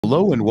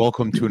Hello and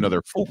welcome to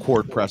another Full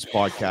Court Press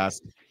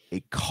podcast, a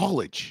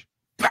college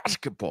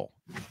basketball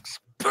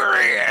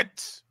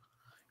experience.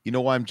 You know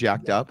why I'm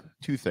jacked up?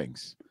 Two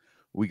things.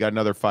 We got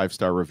another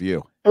 5-star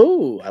review.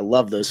 Oh, I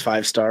love those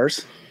 5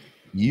 stars.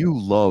 You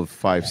love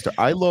 5-star.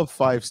 I love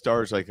 5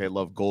 stars like I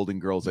love Golden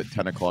Girls at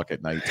 10 o'clock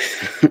at night.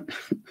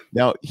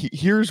 Now,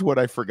 here's what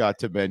I forgot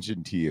to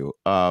mention to you.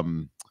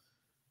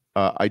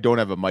 I don't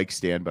have a mic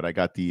stand, but I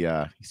got the,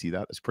 you see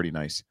that? That's pretty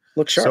nice.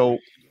 Looks sharp. So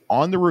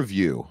on the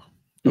review,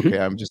 okay,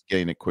 I'm just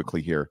getting it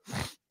quickly here.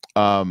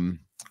 And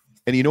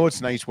you know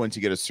what's nice once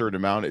you get a certain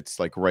amount, it's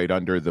like right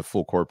under the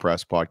Full Court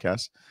Press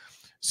podcast.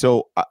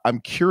 So I'm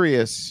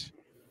curious,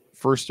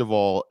 first of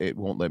all, it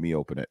won't let me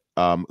open it.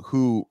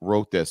 Who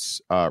wrote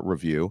this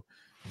review?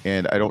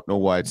 And I don't know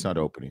why it's not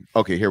opening.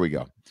 Okay, here we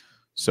go.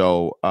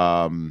 So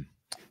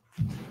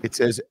it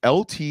says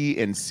LT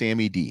and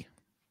Sammy D,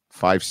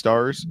 5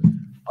 stars.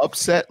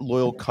 Upset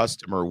loyal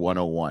customer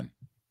 101.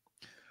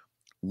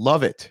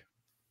 Love it!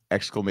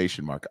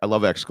 Exclamation mark. I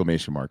love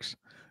exclamation marks.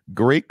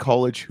 Great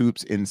college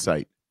hoops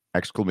insight!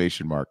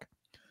 Exclamation mark.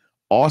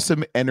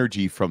 Awesome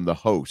energy from the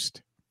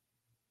host.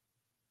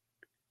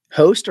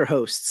 Host or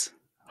hosts?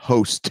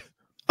 Host.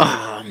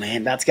 Oh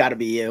man, that's got to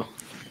be you.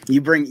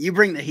 You bring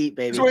the heat,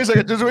 baby. Just wait a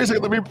second. Just wait a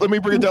second. Let me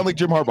bring it down like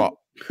Jim Harbaugh.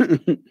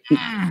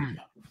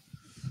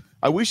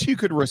 I wish you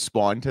could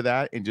respond to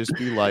that and just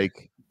be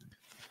like,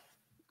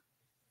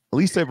 at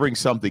least I bring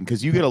something,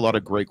 because you get a lot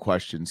of great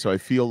questions. So I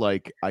feel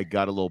like I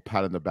got a little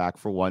pat on the back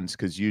for once,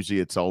 because usually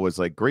it's always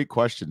like, great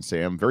question,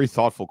 Sam. Very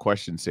thoughtful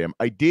question, Sam.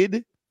 I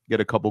did get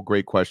a couple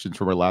great questions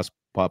from our last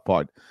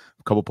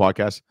couple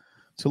podcasts.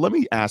 So let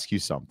me ask you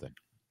something.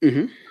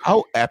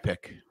 How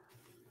epic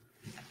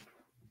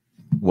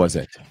was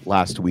it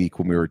last week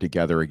when we were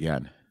together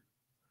again?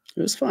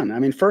 It was fun. I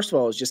mean, first of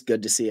all, it was just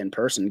good to see in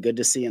person. Good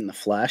to see in the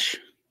flesh.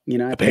 You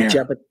know, I picked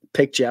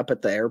you up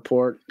at the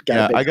airport.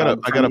 I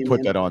gotta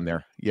put that on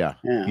there. Yeah.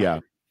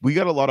 We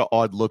got a lot of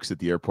odd looks at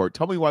the airport.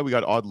 Tell me why we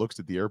got odd looks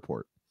at the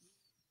airport.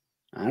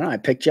 I don't know. I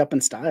picked you up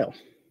in style.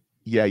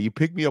 Yeah, you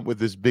picked me up with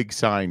this big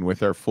sign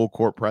with our Full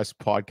Court Press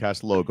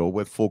podcast logo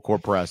with Full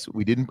Court Press.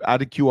 We didn't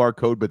add a QR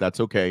code, but that's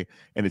okay.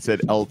 And it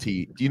said LT.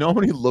 Do you know how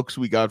many looks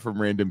we got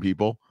from random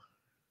people?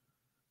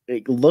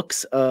 It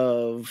looks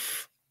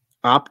of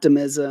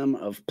optimism,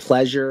 of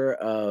pleasure,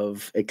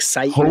 of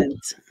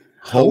excitement,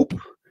 hope.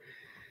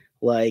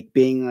 Like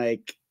being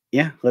like,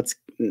 yeah,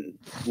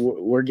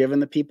 we're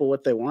giving the people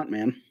what they want,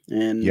 man.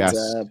 And yes.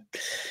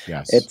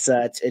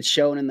 It's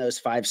shown in those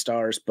 5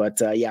 stars, but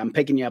yeah, I'm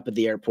picking you up at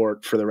the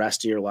airport for the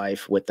rest of your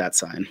life with that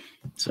sign.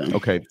 So,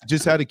 okay.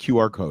 Just add a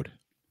QR code.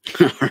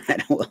 All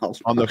right. Well,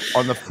 on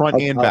the front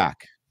and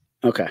back.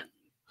 Okay.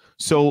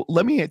 So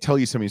let me tell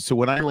you something. So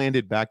when I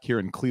landed back here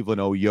in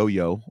Cleveland,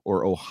 Ohio,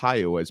 or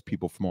Ohio, as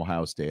people from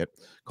Ohio State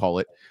call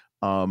it,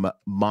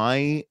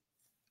 my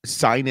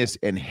sinus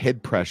and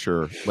head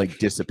pressure like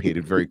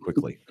dissipated very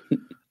quickly.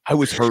 I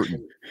was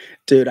hurting.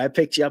 Dude, I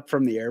picked you up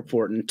from the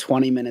airport and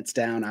 20 minutes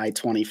down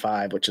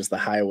I-25, which is the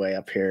highway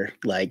up here.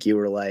 Like you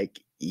were like,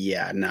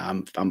 yeah,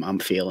 no, I'm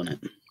feeling it.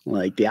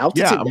 Like the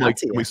altitude. Yeah, I'm like,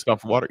 can we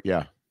stuff water?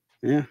 Yeah.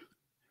 Yeah.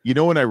 You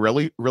know when I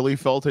really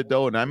felt it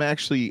though, and I'm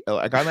actually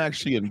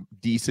in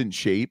decent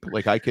shape.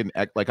 Like I can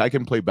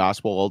play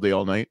basketball all day,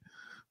 all night.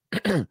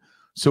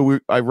 So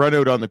I run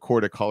out on the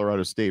court at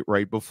Colorado State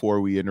right before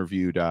we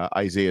interviewed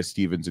Isaiah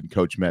Stevens and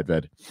Coach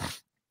Medved.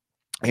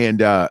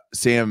 And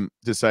Sam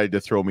decided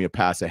to throw me a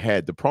pass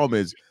ahead. The problem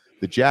is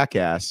the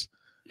jackass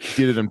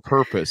did it on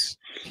purpose.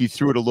 He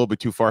threw it a little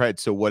bit too far ahead.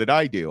 So what did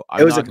I do?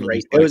 It was a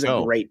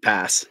great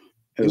pass.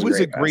 It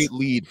was a great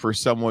lead for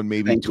someone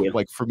maybe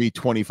like for me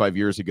 25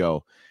 years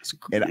ago.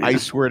 And I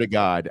swear to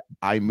God,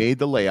 I made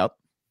the layup.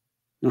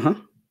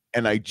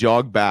 And I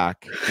jogged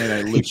back, and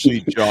I literally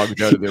jogged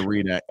out of the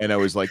arena, and I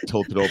was like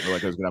tilted over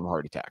like I was gonna have a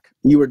heart attack.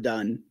 You were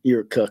done. You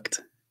were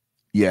cooked.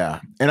 Yeah.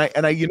 And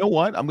I you know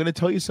what? I'm gonna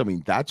tell you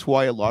something. That's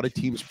why a lot of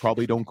teams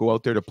probably don't go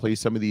out there to play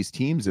some of these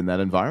teams in that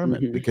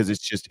environment, because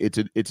it's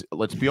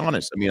let's be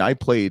honest. I mean, I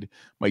played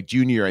my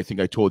junior year, I think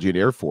I told you, at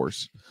Air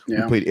Force.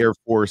 Yeah. We played Air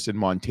Force in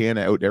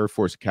Montana, out Air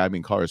Force Academy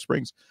in Colorado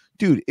Springs.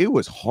 Dude, it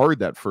was hard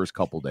that first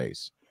couple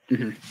days.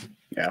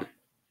 Yeah.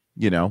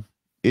 You know,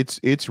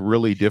 it's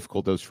really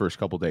difficult those first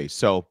couple days.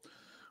 So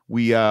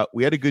we had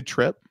a good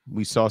trip.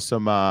 We saw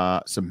some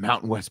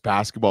Mountain West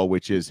basketball,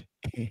 which is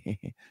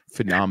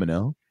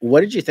phenomenal.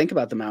 What did you think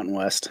about the Mountain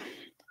West?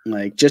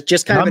 Like just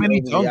kind of an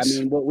overview. Dunks. I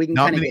mean, we can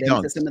kind of get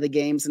into some of the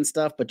games and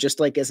stuff, but just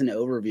like as an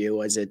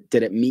overview,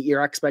 did it meet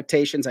your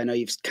expectations? I know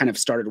you've kind of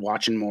started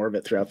watching more of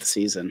it throughout the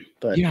season,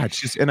 but yeah, it's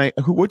just, and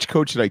which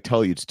coach did I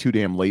tell you it's too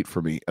damn late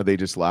for me? They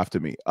just laughed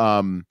at me.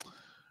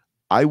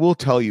 I will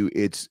tell you,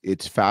 it's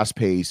fast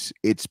paced.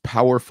 It's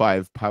Power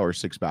 5, Power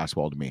 6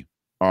 basketball to me.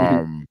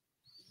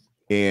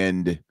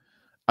 And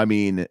I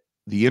mean,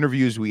 the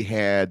interviews we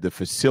had, the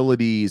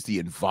facilities, the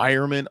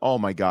environment. Oh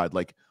my God.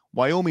 Like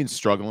Wyoming's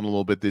struggling a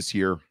little bit this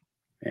year.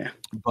 Yeah.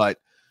 But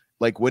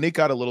like when it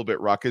got a little bit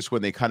ruckus,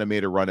 when they kind of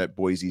made a run at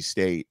Boise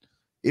State,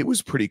 it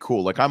was pretty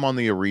cool. Like I'm on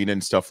the arena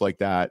and stuff like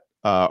that,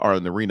 or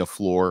on the arena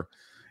floor,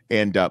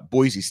 and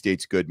Boise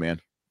State's good,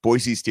 man.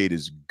 Boise State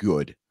is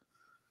good.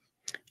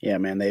 Yeah,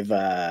 man, they've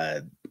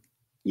they're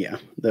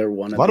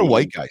one a of lot the of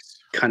white guys.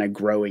 kind of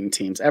growing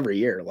teams every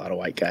year. A lot of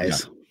white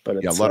guys, but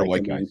it's a lot of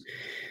white guys.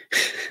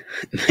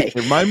 They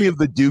remind me of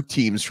the Duke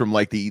teams from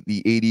like the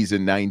 80s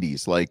and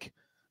 90s. Like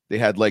they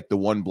had like the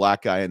one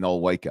black guy and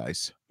all white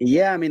guys.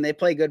 Yeah, I mean they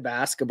play good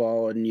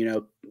basketball, and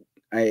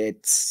Hey,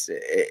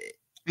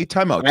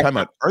 time out.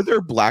 Are there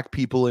black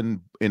people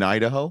in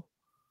Idaho?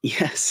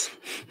 Yes.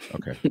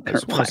 Okay. I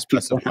just want to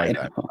specify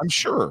that. I'm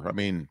sure. I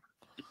mean,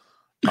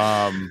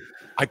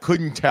 I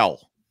couldn't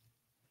tell.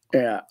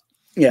 Yeah.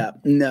 Yeah.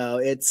 No,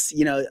 it's,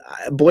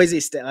 Boise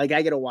State, like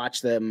I get to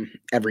watch them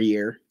every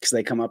year because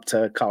they come up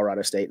to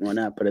Colorado State and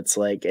whatnot, but it's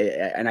like,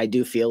 and I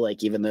do feel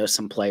like even though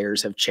some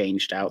players have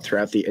changed out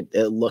throughout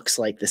it looks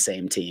like the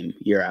same team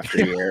year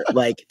after year,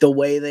 like the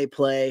way they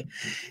play.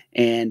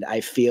 And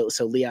I feel,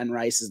 so Leon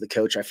Rice is the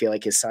coach. I feel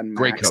like his son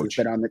Max has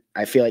been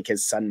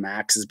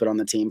on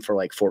the team for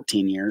like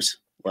 14 years.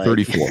 Like,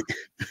 34.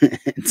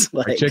 It's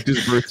like, I checked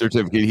his birth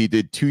certificate. He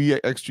did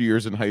 2 extra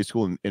years in hih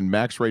school, and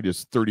Max Wright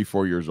is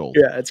 34 years old.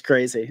 Yeah, it's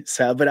crazy.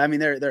 So, but I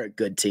mean, they're a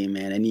good team,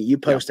 man. And you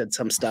posted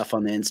some stuff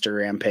on the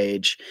Instagram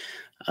page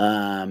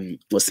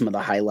with some of the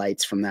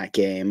highlights from that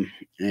game,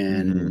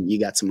 and you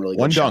got some really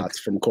good shots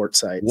from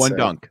courtside. One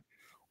dunk.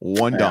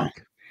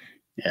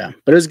 Yeah,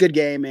 but it was a good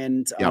game,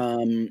 and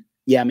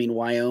I mean,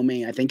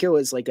 Wyoming. I think it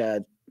was like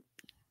a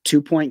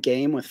 2-point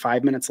game with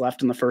 5 minutes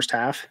left in the first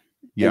half.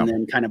 Yeah. And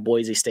then kind of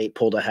Boise State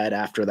pulled ahead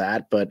after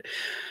that. But,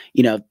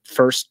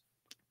 first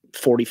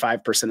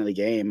 45% of the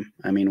game,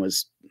 I mean,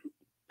 was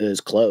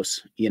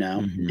close,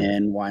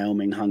 and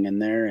Wyoming hung in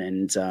there.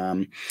 And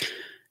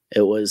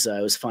it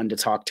was fun to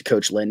talk to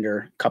Coach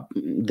Linder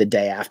the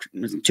day after,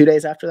 2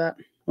 days after that,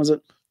 was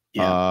it?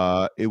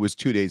 Yeah. It was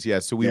 2 days. Yeah.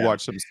 So we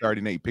watched some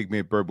Saturday night. Pygmy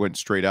at Bird went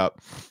straight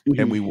up,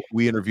 and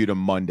we interviewed him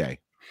Monday.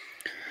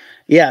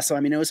 Yeah. So,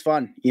 I mean, it was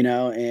fun,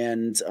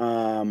 and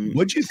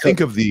what'd you think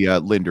of the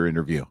Linder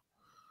interview?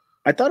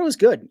 I thought it was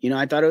good.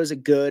 I thought it was a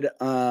good,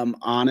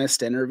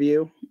 honest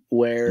interview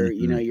where,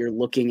 you're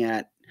looking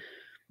at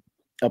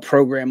a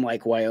program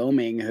like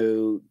Wyoming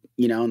who,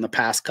 in the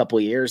past couple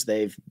of years,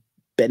 they've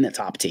been the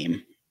top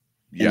team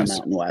in the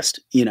Mountain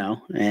West,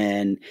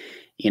 and,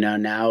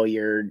 now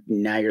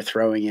you're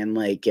throwing in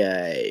like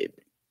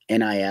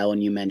NIL,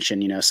 and you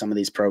mentioned, some of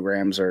these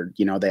programs are,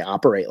 they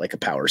operate like a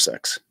Power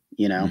Six,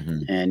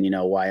 and,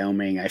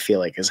 Wyoming, I feel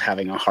like is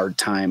having a hard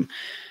time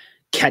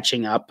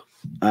catching up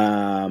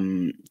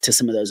to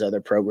some of those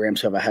other programs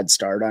who have a head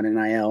start on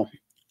NIL.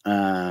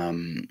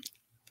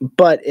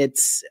 But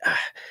it's,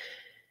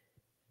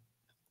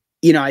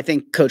 I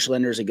think Coach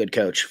Linder is a good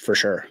coach for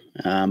sure.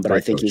 But I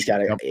think he's got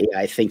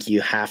I think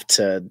you have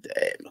to,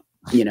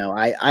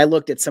 I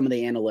looked at some of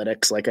the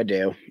analytics like I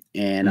do,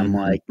 and I'm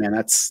like, man,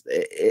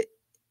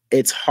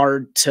 it's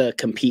hard to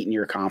compete in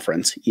your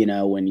conference,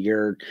 when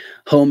your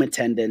home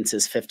attendance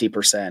is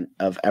 50%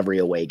 of every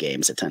away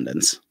game's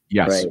attendance.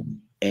 Yes. Right.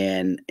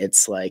 And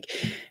it's like,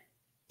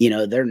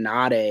 they're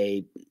not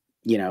a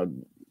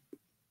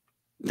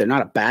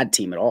bad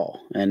team at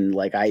all. And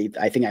like, I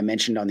think I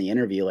mentioned on the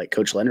interview, like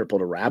Coach Linder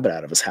pulled a rabbit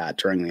out of his hat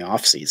during the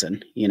off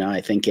season.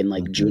 I think in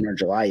like June or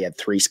July, he had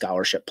 3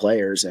 scholarship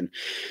players, and,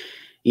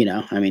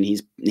 I mean,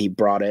 he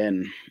brought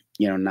in,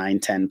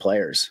 9-10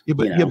 players. Yeah,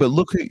 but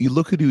look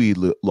at who he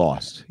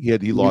lost.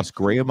 He lost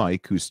Graham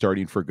Ike, who's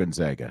starting for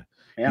Gonzaga.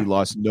 Yeah. He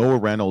lost Noah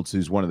Reynolds,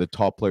 who's one of the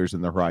top players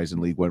in the Horizon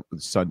League, went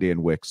with Sunday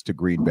and Wicks to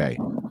Green Bay.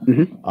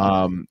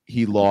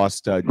 He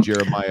lost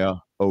Jeremiah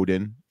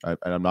Odin, and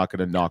I'm not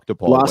going to knock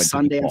DePaul. Lost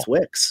Sundance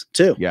Wicks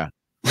too. Yeah,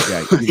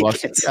 he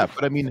lost. Yeah,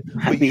 but I mean,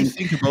 you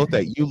think about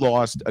that. You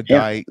lost a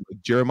guy.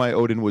 Jeremiah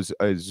Odin was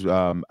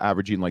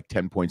averaging like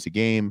 10 points a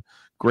game.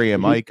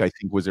 Graham Ike, I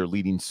think, was their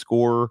leading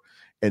scorer.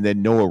 And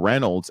then Noah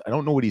Reynolds, I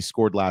don't know what he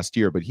scored last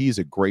year, but he's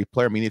a great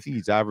player. I mean, I think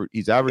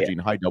he's averaging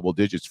high double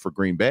digits for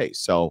Green Bay.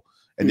 So,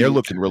 and they're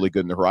looking really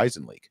good in the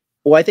Horizon League.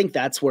 Well, I think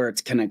that's where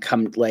it's going to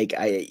come. Like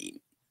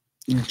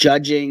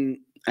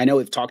judging, I know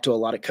we've talked to a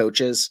lot of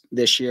coaches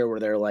this year where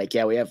they're like,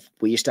 yeah,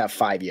 we used to have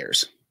 5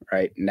 years,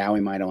 right? Now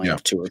we might only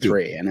have 2 or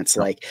 3. And it's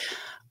like,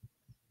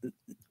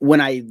 when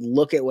I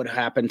look at what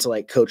happened to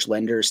like Coach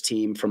Linder's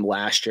team from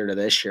last year to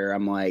this year,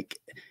 I'm like,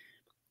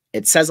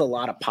 it says a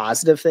lot of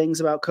positive things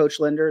about Coach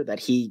Linder, that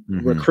he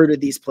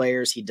recruited these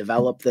players, he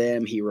developed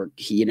them. He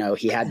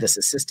had this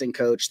assistant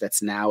coach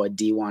that's now a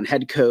D1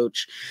 head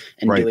coach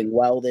and doing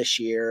well this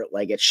year.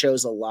 Like, it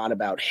shows a lot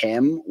about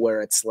him,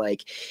 where it's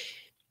like,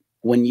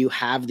 when you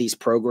have these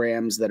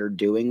programs that are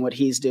doing what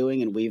he's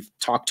doing, and we've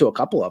talked to a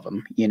couple of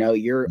them,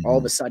 you're all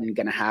of a sudden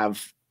going to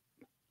have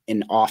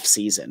an off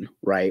season,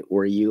 right?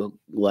 Where you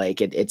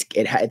like it's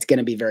going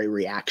to be very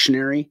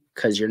reactionary,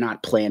 because you're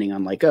not planning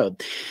on like,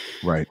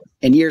 right.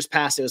 In years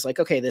past, it was like,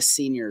 okay, this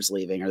senior's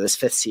leaving, or this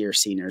 5th year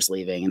senior's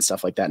leaving and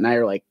stuff like that. Now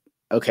you're like,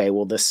 okay,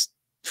 well, this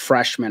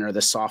freshman or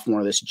this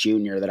sophomore, this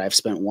junior that I've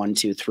spent 1,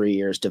 2, 3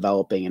 years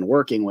developing and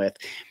working with,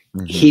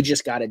 he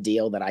just got a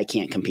deal that I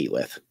can't compete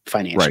with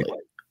financially.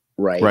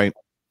 Right. Right.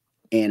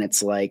 And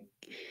it's like,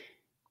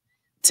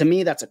 to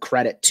me, that's a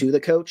credit to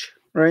the coach,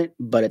 right?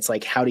 But it's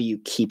like, how do you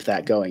keep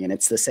that going? And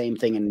it's the same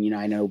thing. And,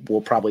 I know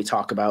we'll probably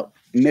talk about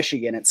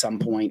Michigan at some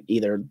point,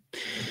 either,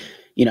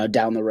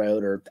 down the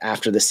road or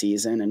after the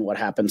season and what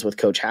happens with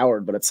Coach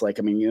Howard. But it's like,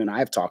 I mean, you and I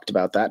have talked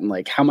about that, and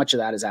like, how much of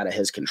that is out of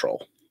his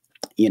control?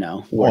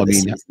 Where the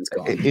season's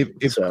gone.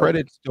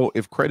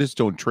 If credits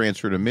don't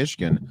transfer to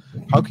Michigan,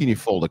 how can you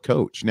fault a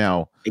coach?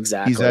 Now,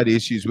 exactly, he's had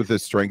issues with a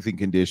strength and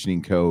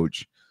conditioning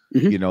coach.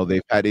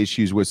 They've had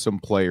issues with some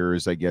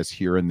players, I guess,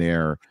 here and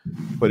there,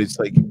 but it's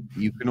like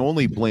you can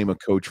only blame a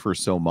coach for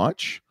so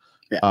much.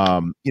 Yeah.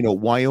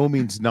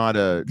 Wyoming's not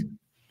a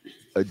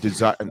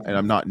design, and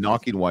I'm not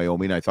knocking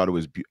Wyoming. I thought it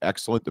was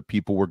excellent. The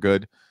people were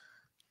good.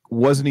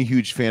 Wasn't a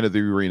huge fan of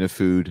the arena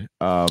food.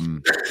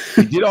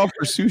 They did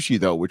offer sushi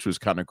though, which was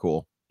kind of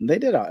cool. They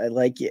did. I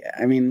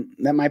mean,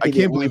 that might be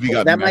the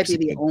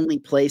only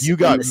place in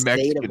the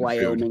state of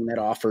Wyoming that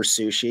offers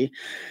sushi.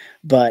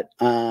 But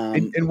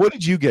and what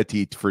did you get to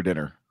eat for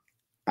dinner?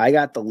 I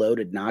got the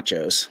loaded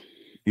nachos.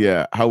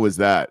 Yeah, how was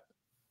that?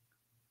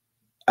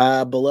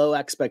 Below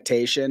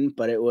expectation,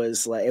 but it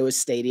was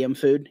stadium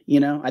food.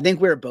 I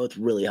think we were both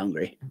really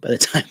hungry by the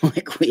time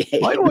we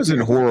ate. Mine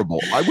wasn't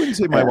horrible. I wouldn't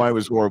say my wine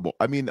was horrible.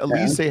 I mean, at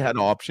least they had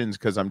options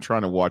because I'm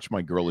trying to watch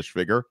my girlish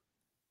figure.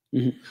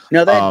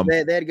 No,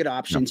 they had good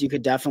options. You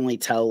could definitely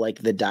tell they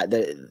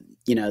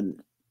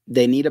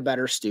need a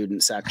better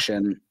student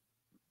section,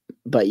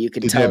 but you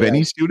could tell. Did they have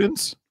any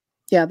students?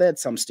 Yeah, they had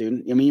some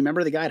student. I mean, you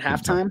remember the guy at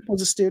halftime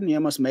was a student. He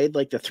almost made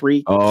like the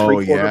three-quarter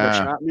of a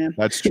shot, man.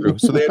 That's true.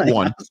 So they had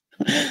one.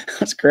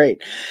 That's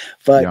great.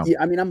 But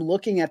I mean, I'm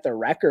looking at the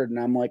record and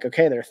I'm like,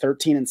 okay, they're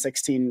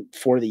 13-16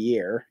 for the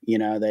year.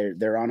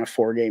 They're on a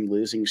 4-game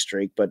losing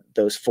streak, but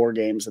those 4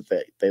 games that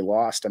they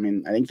lost, I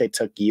mean, I think they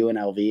took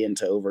UNLV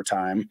into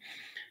overtime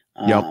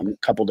a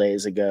couple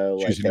days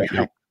ago.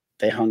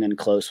 They hung in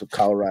close with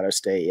Colorado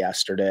State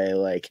yesterday.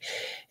 Like,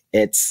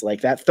 it's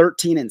like that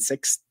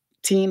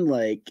 13-16,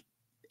 like,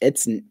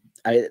 that's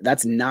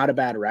not a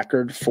bad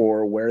record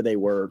for where they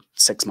were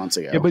 6 months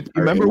ago. Yeah, but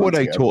remember what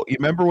I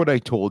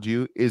told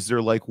you is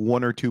they're like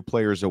 1 or 2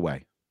 players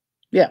away.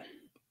 Yeah.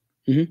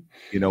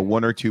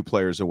 1 or 2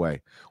 players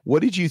away.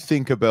 What did you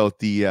think about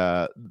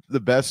the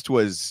best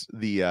was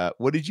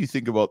what did you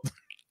think about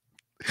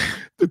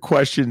the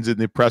questions in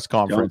the press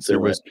conference? I'm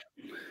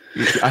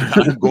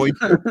not going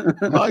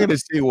to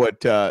say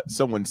what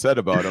someone said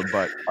about him,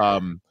 but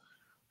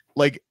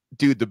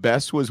dude, the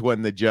best was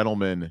when the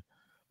gentleman,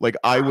 like,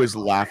 I was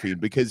laughing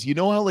because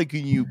how like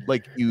you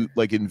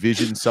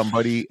envision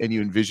somebody and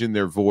you envision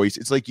their voice.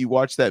 It's like you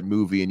watch that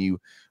movie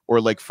or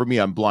like for me,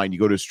 I'm blind. You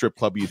go to a strip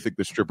club, you think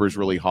the stripper's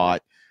really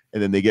hot,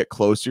 and then they get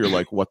closer. You're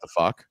like, what the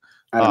fuck?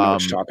 I don't know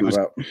what you're talking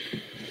about.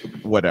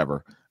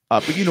 Whatever.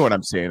 But you know what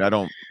I'm saying. I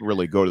don't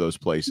really go to those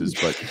places,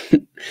 but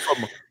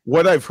from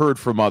what I've heard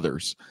from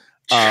others,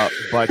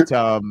 like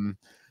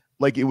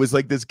it was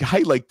like this guy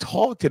like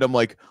talked, and I'm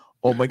like,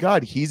 oh my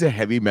God, he's a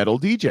heavy metal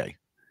DJ.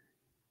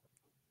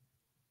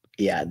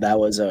 Yeah, that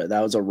was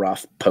a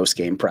rough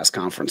post-game press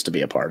conference to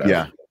be a part of.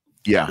 Yeah.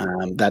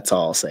 That's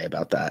all I'll say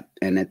about that.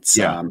 And it's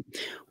for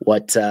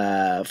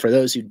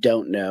those who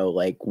don't know,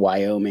 like,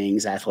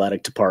 Wyoming's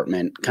athletic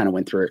department kind of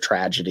went through a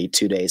tragedy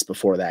 2 days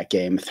before that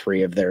game.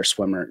 3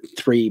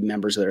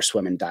 members of their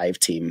swim and dive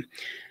team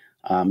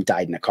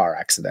died in a car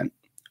accident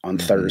on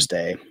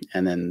Thursday,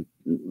 and then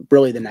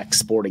really the next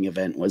sporting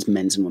event was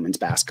men's and women's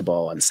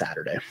basketball on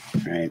Saturday,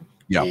 right?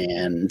 Yeah.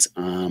 And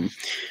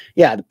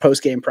the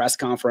post-game press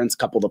conference, a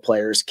couple of the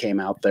players came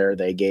out there.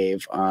 They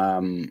gave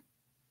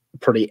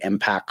pretty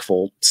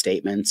impactful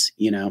statements,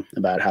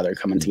 about how they're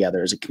coming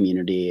together as a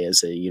community,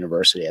 as a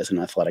university, as an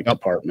athletic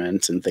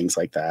department, and things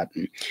like that.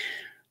 And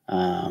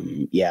I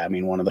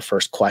mean, one of the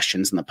first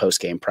questions in the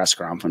post-game press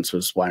conference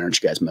was, why aren't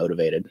you guys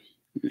motivated?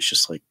 And it's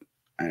just like,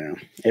 I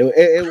don't know.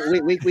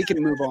 We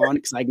can move on,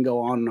 because I can go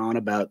on and on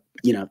about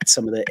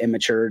some of the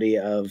immaturity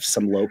of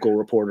some local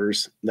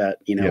reporters that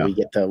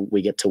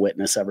we get to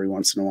witness every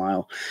once in a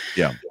while.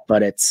 Yeah,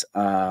 but it's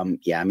I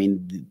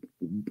mean,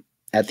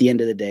 at the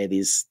end of the day,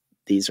 these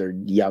are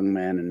young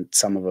men, and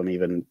some of them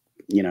even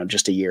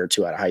just a year or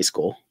 2 out of high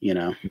school.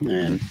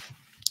 And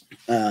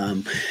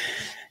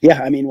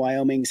I mean,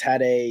 Wyoming's had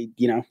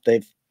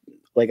they've.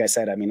 Like I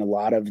said, I mean, a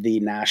lot of the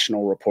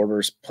national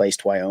reporters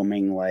placed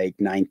Wyoming like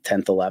 9th,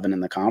 10th, 11th in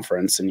the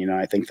conference. And,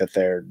 I think that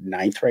they're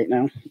 9th right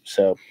now.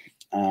 So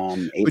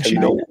 8th or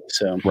 9th.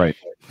 So, right.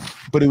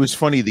 But it was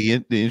funny. The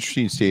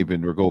interesting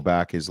statement or go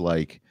back is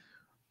like,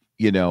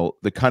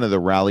 the kind of the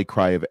rally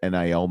cry of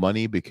NIL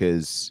money,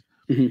 because,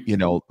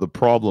 the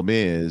problem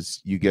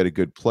is you get a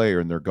good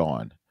player and they're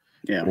gone.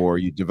 Yeah. Or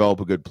you develop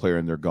a good player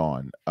and they're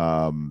gone.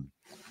 And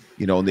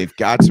they've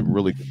got some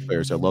really good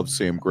players. I love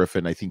Sam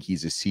Griffin. I think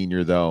he's a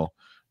senior though.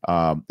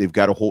 They've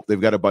got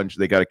a bunch.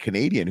 They got a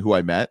Canadian who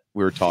I met.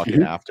 We were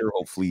talking after.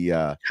 Hopefully,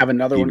 have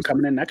another one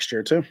coming in next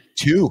year too.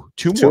 Two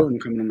more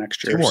coming in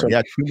next year. 2 more. So.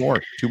 Yeah,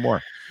 two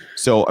more.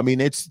 So I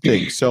mean, it's the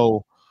thing.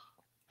 So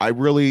I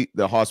really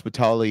the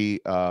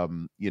hospitality.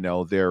 They're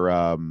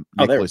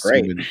Nicholas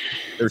Seaman.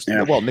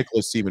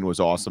 Nicholas Seaman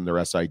was awesome.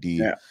 Their SID,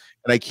 and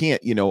I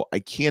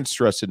can't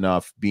stress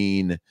enough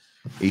being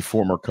a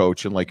former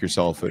coach and like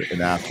yourself,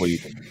 an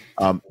athlete,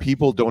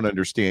 people don't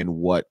understand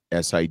what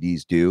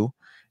SIDs do,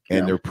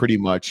 and they're pretty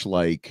much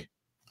like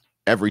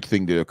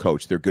everything to a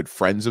coach. They're good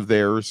friends of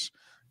theirs.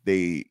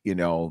 They, you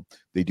know,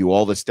 they do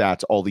all the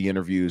stats, all the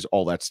interviews,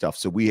 all that stuff.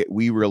 So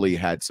we really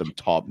had some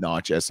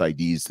top-notch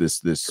SIDs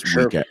this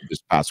weekend,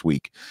 this past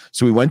week.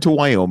 So we went to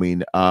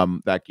Wyoming,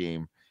 that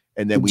game,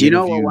 and then do you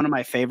know what one of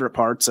my favorite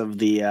parts of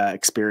the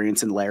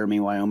experience in Laramie,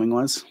 Wyoming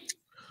was?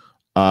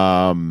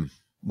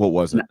 What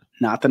was it?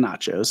 Not the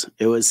nachos.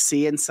 It was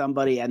seeing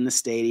somebody in the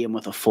stadium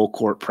with a full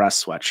court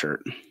press sweatshirt.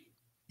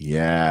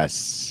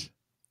 Yes.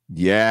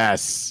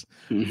 Yes.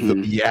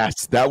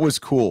 Yes, that was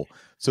cool.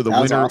 So the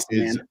winner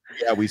is,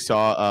 we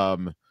saw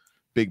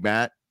Big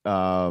Matt,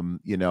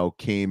 you know,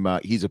 came,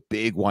 he's a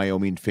big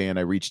Wyoming fan.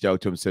 I reached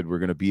out to him, said, we're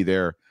going to be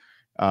there.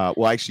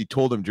 Well, I actually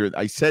told him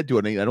I said to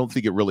him, I don't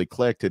think it really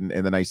clicked. And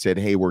then I said,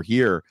 hey, we're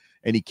here.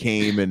 And he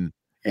came and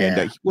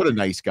what a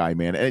nice guy,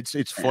 man. And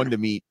it's fun to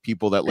meet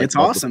people that like, it's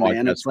awesome,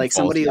 man. It's like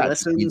somebody who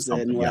listens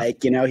and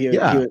like, you know,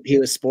 he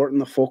was sporting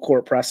the full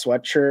court press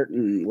sweatshirt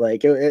and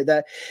like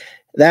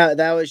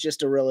that was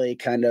just a really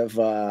kind of,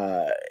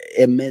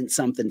 it meant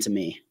something to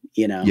me,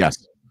 you know?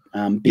 Yes.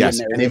 Yes.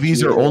 And if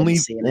he's our only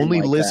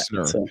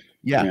listener,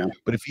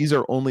 but if he's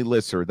our only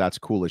listener, that's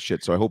cool as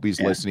shit. So I hope he's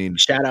listening.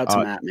 Shout out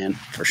to Matt, man,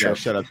 for sure.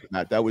 Shout out to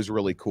Matt. That was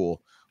really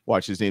cool.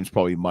 Watch, his name's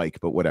probably Mike,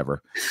 but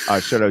whatever.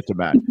 Shout out to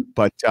Matt.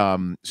 But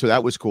so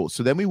that was cool.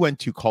 So then we went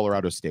to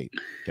Colorado State.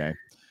 Okay.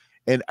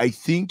 And I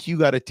think you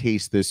got to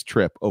taste this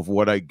trip of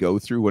what I go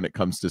through when it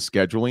comes to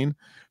scheduling,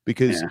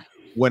 because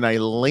when I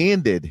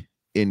landed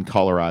in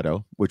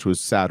Colorado, which was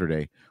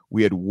Saturday,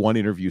 we had one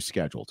interview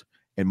scheduled.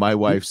 And my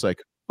wife's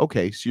like,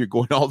 okay, so you're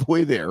going all the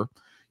way there.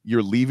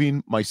 You're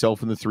leaving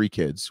myself and the 3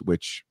 kids,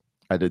 which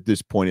at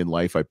this point in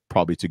life,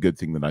 it's a good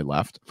thing that I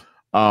left.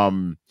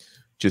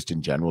 Just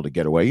in general to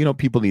get away. You know,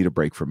 people need a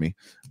break from me.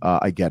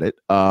 I get it.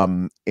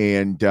 And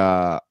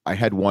I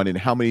had one. And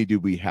how many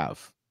did we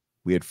have?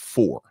 We had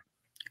 4.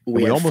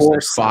 We had almost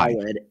 4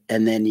 solid,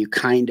 and then you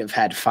kind of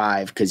had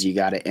 5 because you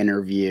got to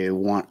interview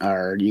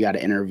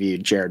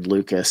Jared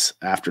Lucas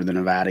after the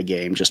Nevada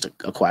game, just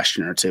a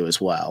question or 2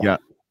 as well. Yeah.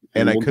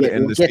 And I could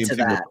end the same thing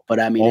that, but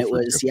I mean, it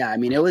was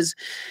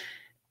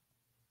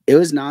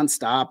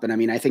nonstop. And I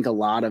mean, I think a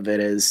lot of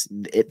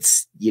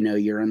it's, you know,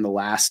 you're in the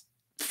last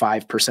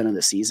 5% of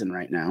the season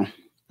right now.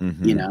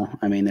 You know,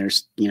 I mean,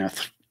 there's, you know,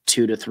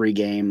 2 to 3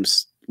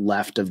 games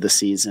left of the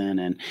season,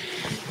 and,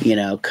 you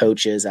know,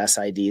 coaches,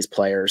 SIDs,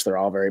 players, they're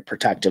all very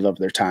protective of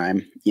their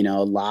time. You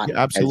know, a lot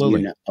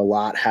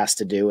has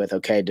to do with,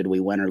 okay, did we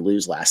win or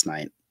lose last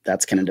night?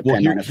 That's going to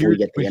depend on if we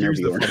get the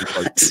interview or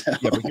not. So.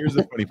 Yeah, but here's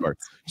the funny part.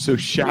 So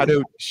shout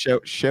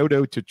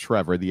out to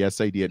Trevor, the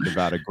SID at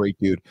Nevada. Great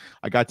dude.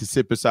 I got to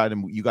sit beside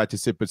him. You got to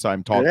sit beside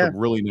him, talk to him.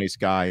 Really nice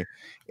guy.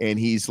 And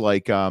he's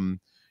like,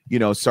 you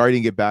know, sorry to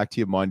get back to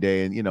you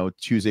Monday. And, you know,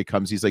 Tuesday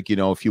comes. He's like, you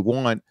know, if you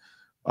want,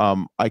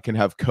 I can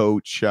have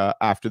coach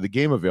after the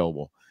game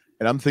available.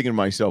 And I'm thinking to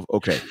myself,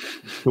 okay,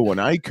 so when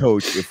I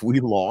coach, if we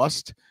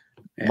lost,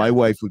 my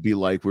wife would be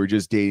like, we're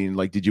just dating.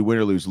 Like, did you win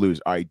or lose? Lose.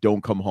 All right,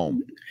 don't come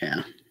home.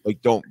 Yeah. Like,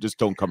 don't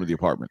come to the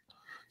apartment.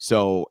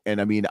 So,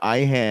 and I mean, I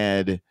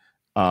had,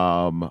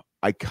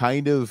 I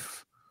kind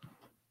of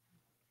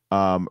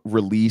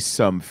released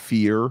some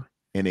fear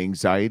and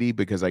anxiety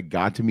because I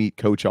got to meet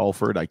Coach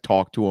Alford. I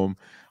talked to him.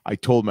 I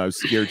told him I was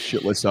scared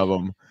shitless of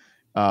him.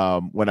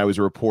 When I was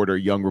a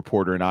young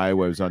reporter in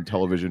Iowa, I was on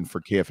television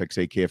for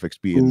KFXA,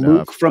 KFXB, and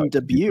Luke from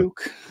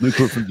Dubuque. Luke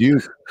from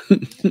Dubuque.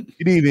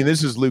 Good evening.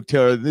 This is Luke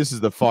Taylor. This is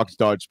the Fox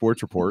Dodge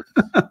Sports Report.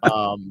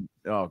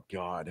 Oh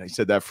God, I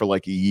said that for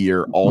like a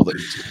year.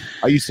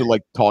 I used to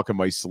like talk in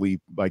my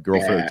sleep. My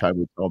girlfriend at the time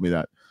would tell me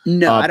that.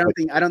 No, I don't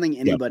think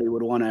anybody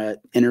would want to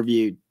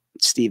interview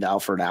Steve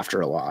Alford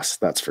after a loss.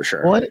 That's for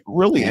sure. What?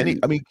 Really? I mean,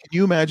 can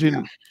you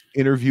imagine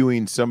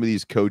interviewing some of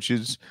these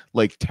coaches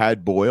like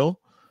Tad Boyle?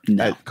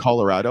 At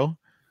Colorado?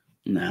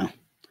 No.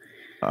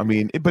 I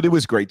mean, but it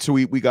was great. So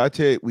we got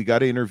to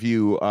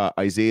interview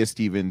Isaiah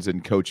Stevens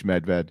and Coach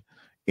Medved,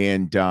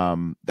 and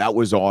that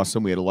was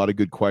awesome. We had a lot of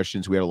good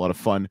questions. We had a lot of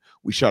fun.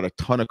 We shot a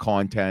ton of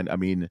content. I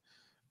mean,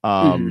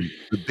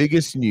 the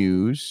biggest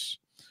news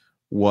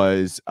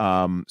was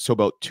so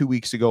about 2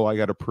 weeks ago, I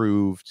got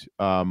approved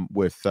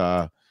with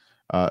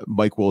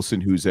Mike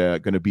Wilson, who's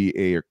going to be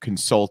a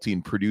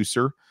consulting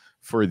producer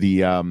for the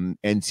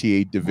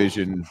NCAA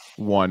Division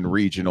I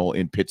regional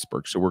in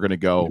Pittsburgh. So we're going to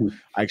go.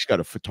 I actually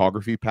got a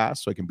photography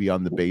pass, so I can be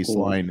on the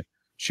baseline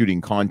shooting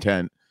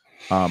content.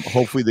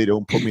 Hopefully they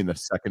don't put me in the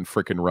second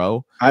freaking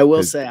row. I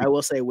will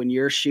say when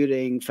you're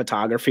shooting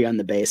photography on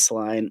the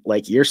baseline,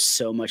 like, you're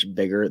so much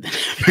bigger than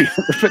every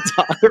other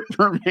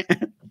photographer,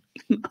 man.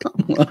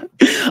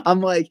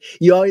 I'm like,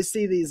 you always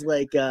see these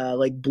like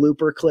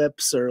blooper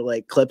clips or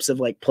like clips of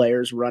like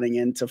players running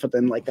into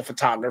then like the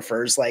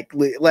photographers like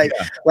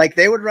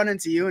they would run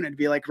into you and it'd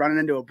be like running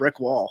into a brick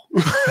wall.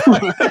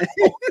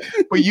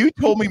 But you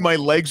told me my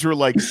legs were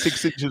like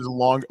 6 inches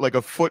long, like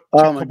a foot.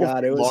 Oh my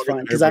God, it was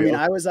fun because I mean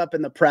I was up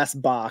in the press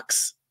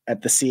box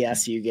at the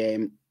CSU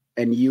game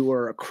and you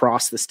were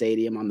across the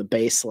stadium on the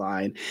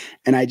baseline,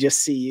 and I just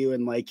see you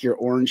in like your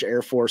orange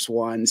Air Force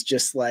Ones,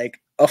 just like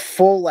a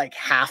full like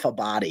half a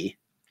body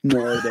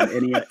more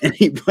than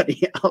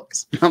anybody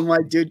else. I'm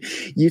like, dude,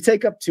 you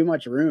take up too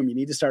much room. You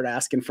need to start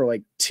asking for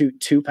like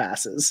two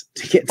passes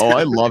to get down. Oh,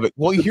 I love it.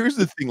 Well, here's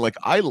the thing. Like,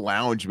 I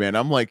lounge, man.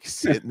 I'm like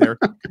sitting there.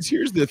 Because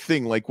here's the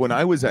thing. Like, when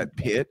I was at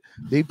Pitt,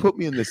 they put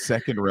me in the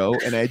second row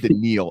and I had to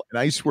kneel. And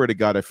I swear to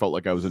God, I felt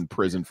like I was in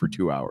prison for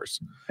 2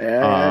 hours.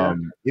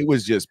 It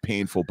was just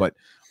painful. But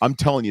I'm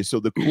telling you, so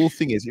the cool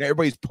thing is,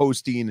 everybody's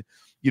posting,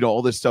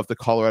 all this stuff, the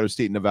Colorado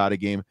State Nevada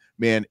game.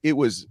 Man, it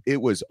was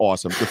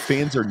awesome. The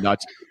fans are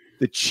nuts.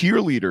 The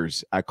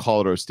cheerleaders at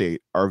Colorado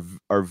State are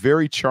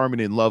very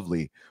charming and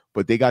lovely,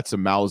 but they got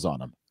some mouths on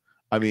them.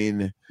 I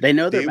mean, they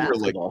know their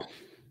basketball. Like,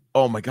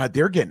 oh my God,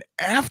 they're getting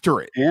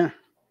after it. Yeah.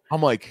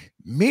 I'm like,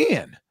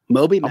 man.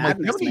 Moby I'm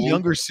Madness, like, do you have any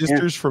younger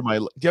sisters for my?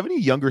 Do you have any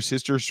younger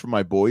sisters for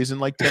my boys in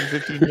like 10,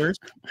 15 years?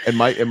 And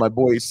my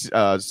boy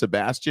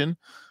Sebastian.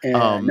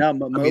 No,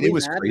 Moby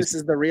Madness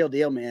is the real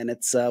deal, man.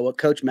 It's what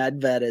Coach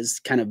Medved has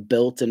kind of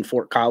built in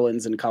Fort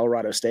Collins and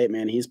Colorado State,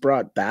 man. He's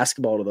brought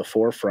basketball to the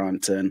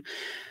forefront, and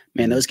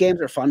man, those games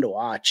are fun to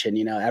watch. And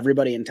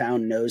everybody in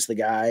town knows the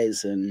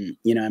guys, and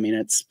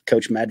it's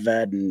Coach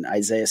Medved and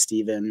Isaiah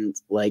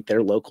Stevens, like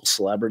they're local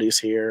celebrities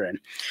here.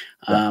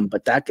 And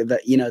but that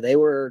they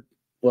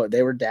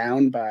were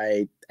down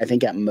by, I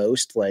think at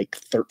most like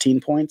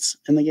 13 points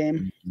in the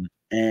game.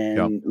 And,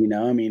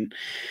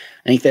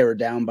 I think they were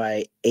down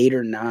by 8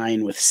 or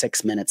 9 with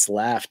 6 minutes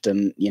left.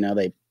 And,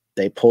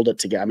 they pulled it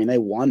together. I mean, they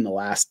won the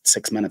last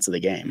 6 minutes of the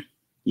game,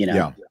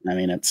 I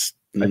mean,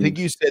 I think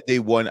you said they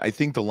won. I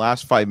think the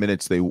last 5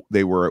 minutes they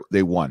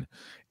won.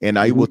 And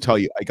I will tell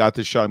you, I got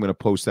this shot. I'm going to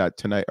post that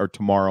tonight or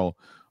tomorrow,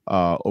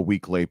 a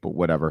week late, but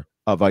whatever,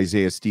 of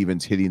Isaiah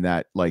Stevens hitting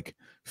that like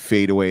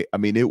fadeaway. I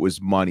mean, it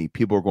was money.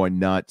 People were going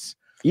nuts.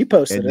 You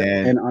posted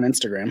it on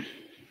Instagram.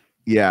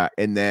 Yeah.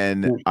 And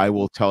then I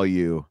will tell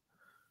you,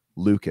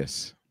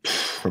 Lucas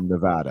from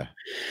Nevada.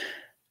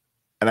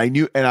 And I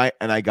knew, and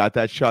I got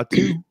that shot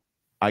too.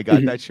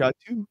 That shot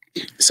too.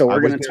 So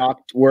we're going to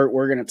talk.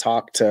 We're going to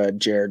talk to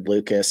Jared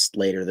Lucas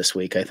later this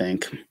week, I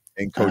think.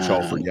 And Coach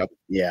Alford. Yep.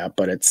 Yeah,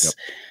 but it's,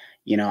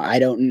 I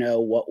don't know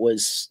what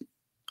was.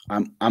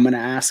 I'm going to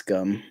ask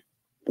him,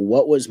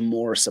 what was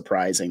more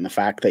surprising, the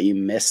fact that you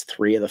missed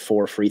 3 of the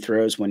 4 free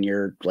throws when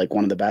you're like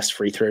one of the best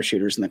free throw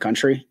shooters in the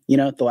country,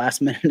 at the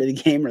last minute of the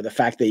game, or the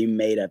fact that you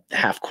made a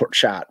half court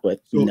shot with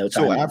no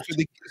time left?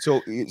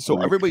 So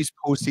everybody's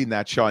posting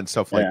that shot and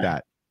stuff like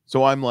that.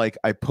 So I'm like,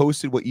 I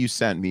posted what you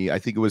sent me. I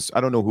think it was,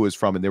 I don't know who it was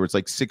from. And there was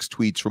like 6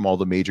 tweets from all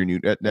the major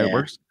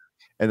networks.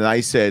 And then I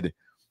said,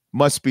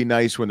 must be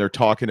nice when they're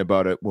talking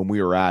about it when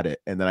we were at it.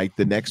 And then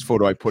the next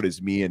photo I put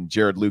is me and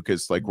Jared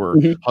Lucas, like we're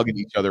hugging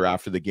each other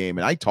after the game.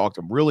 And I talked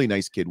to him, really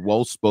nice kid,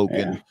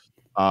 well-spoken.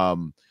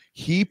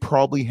 He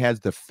probably has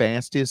the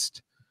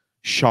fastest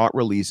shot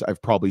release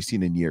I've probably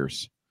seen in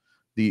years.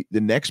 The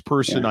next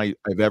person I've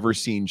ever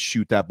seen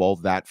shoot that ball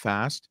that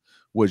fast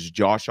was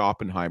Josh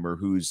Oppenheimer,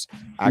 who's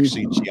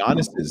actually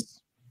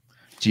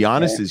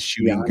Giannis's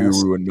shooting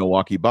guru in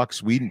Milwaukee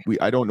Bucks.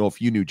 I don't know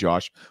if you knew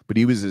Josh, but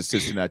he was an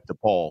assistant at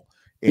DePaul.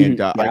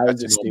 And I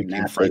was a student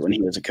athlete when he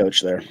was a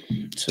coach there.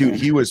 So. Dude,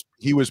 he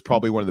was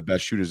probably one of the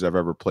best shooters I've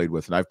ever played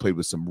with, and I've played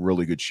with some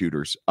really good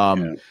shooters.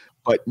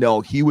 But no,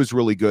 he was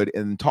really good.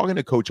 And talking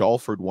to Coach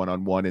Alford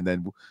one-on-one, and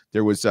then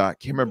there was I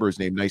can't remember his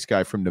name, nice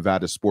guy from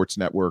Nevada Sports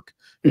Network,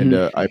 and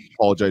I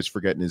apologize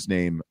for getting his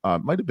name.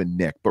 Might have been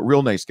Nick, but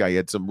real nice guy. He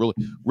had some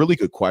really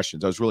good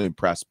questions. I was really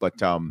impressed. But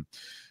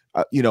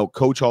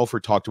Coach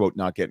Alford talked about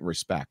not getting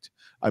respect.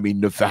 I mean,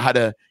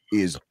 Nevada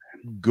is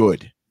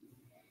good.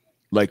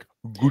 Like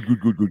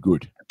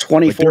good.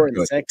 24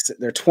 and 6.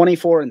 They're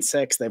 24 and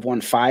 6. They've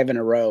won 5 in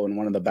a row in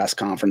one of the best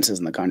conferences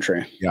in the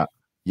country. Yeah.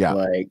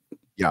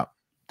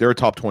 They're a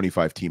top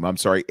 25 team. I'm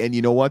sorry. And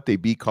you know what? They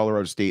beat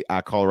Colorado State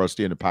at Colorado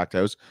State in a packed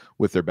house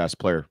with their best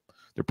player.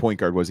 Their point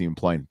guard wasn't even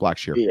playing.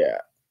 Blackshear.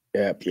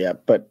 Yeah.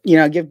 But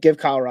give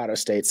Colorado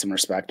State some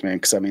respect, man.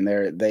 Because I mean,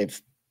 they've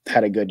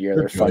had a good year.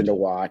 They're fun to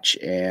watch.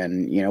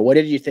 And what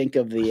did you think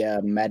of the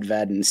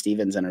Medved and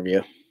Stevens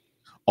interview?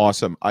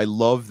 Awesome. I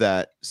love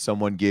that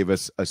someone gave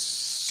us a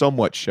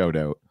somewhat shout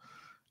out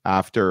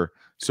after.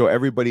 So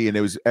everybody, and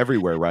it was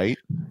everywhere, right?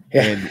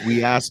 Yeah. And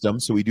we asked them,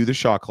 so we do the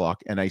shot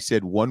clock. And I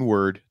said one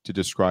word to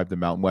describe the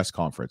Mountain West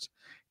Conference.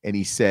 And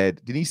he said,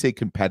 didn't he say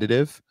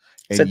competitive?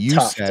 And you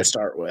said to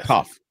start with.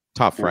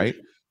 Tough, right?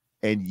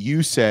 And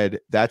you said,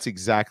 that's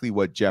exactly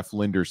what Jeff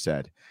Linder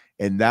said.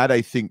 And that,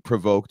 I think,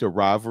 provoked a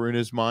rivalry in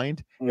his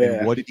mind. Yeah.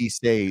 And what did he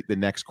say, the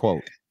next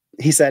quote?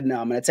 He said, no,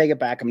 I'm going to take it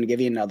back. I'm going to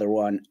give you another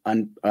one.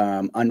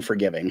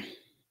 Unforgiving.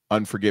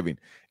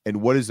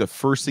 And what is the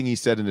first thing he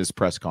said in his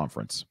press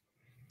conference?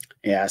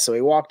 Yeah. So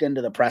he walked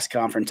into the press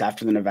conference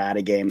after the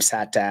Nevada game,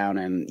 sat down,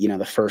 and,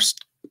 the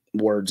first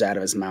words out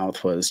of his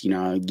mouth was,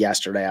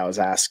 yesterday I was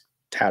asked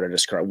how to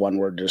describe one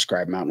word to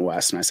describe Mountain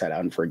West. And I said,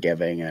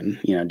 unforgiving. And,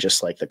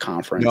 just like the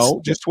conference.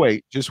 No, just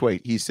wait.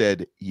 He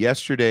said,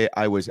 yesterday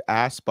I was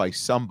asked by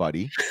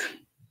somebody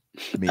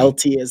Me.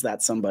 LT is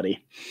that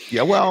somebody.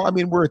 Yeah, well, I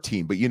mean, we're a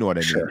team, but you know what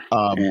I mean. Sure.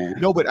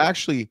 No, but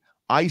actually,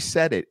 I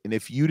said it, and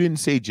if you didn't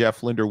say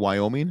Jeff Linder,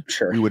 Wyoming,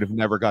 Sure. we would have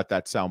never got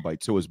that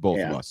soundbite. So it was both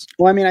of us.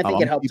 Well, I mean, I think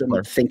I'm it helped him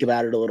think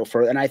about it a little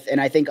further, and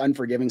I think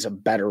unforgiving is a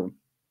better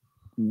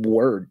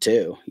word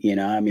too. You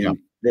know, I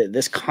mean,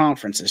 this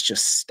conference is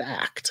just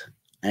stacked,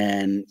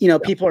 and you know,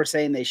 people are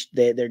saying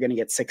they're going to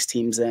get 6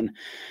 teams in.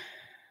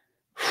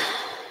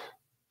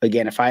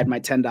 Again, if I had my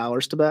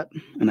 $10 to bet,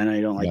 and I know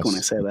you don't like when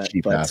I say that,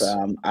 but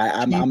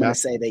I'm going to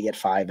say they get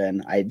 5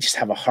 in. I just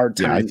have a hard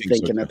time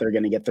thinking that they're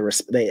going to get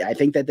the I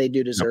think that they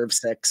do deserve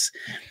 6.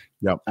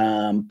 Yep.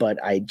 But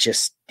I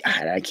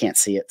can't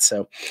see it.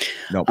 So,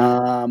 nope.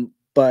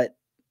 But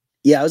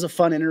yeah, it was a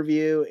fun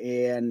interview,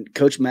 and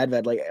Coach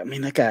Medved, like, I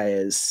mean, that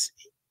guy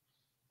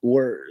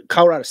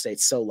Colorado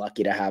State's so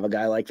lucky to have a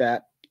guy like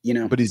that, you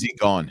know. But is he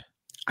gone?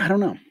 I don't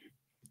know.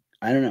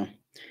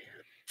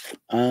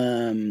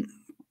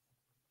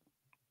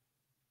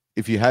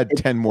 If you had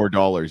 $10 more,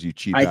 you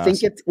cheap. I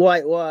think it's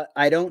well,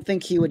 I don't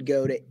think he would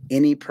go to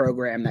any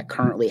program that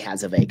currently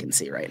has a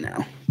vacancy right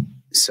now.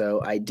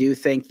 So I do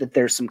think that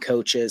there's some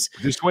coaches.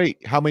 Just wait.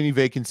 How many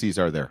vacancies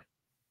are there?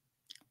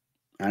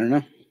 I don't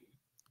know.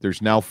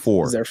 There's now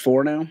 4. Is there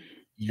 4 now?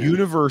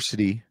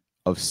 University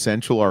of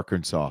Central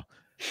Arkansas,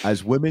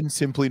 as women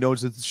simply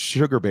knows as the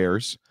Sugar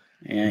Bears.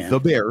 The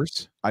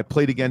Bears. I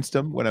played against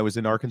them when I was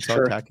in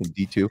Arkansas Tech in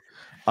D2.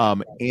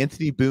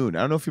 Anthony Boone.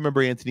 I don't know if you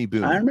remember Anthony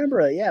Boone. I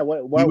remember. Yeah.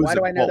 Why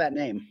do I know that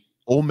name?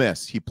 Ole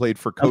Miss. He played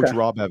for Coach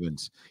Rob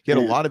Evans. He had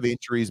a lot of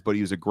injuries, but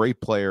he was a great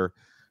player.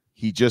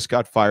 He just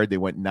got fired. They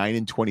went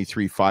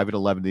 9-23,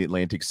 5-11 the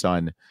Atlantic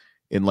Sun.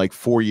 In like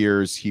 4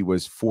 years, he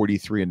was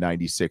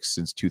 43-96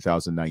 since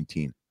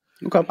 2019.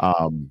 Okay.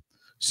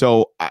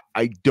 So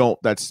I don't.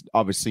 That's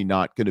obviously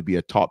not going to be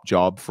a top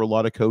job for a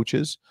lot of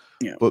coaches.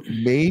 Yeah. But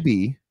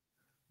maybe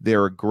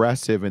they're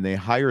aggressive and they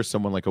hire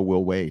someone like a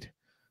Will Wade.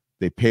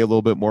 They pay a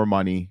little bit more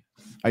money.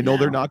 I know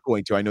they're not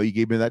going to. I know you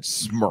gave me that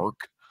smirk.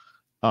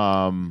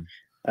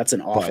 That's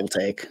an awful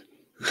take.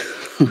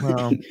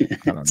 Well, I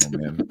don't know,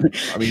 man.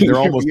 I mean, they're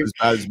almost as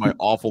bad as my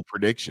awful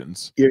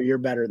predictions. You're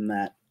better than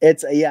that.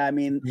 It's I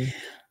mean,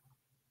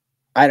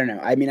 I don't know.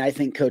 I mean, I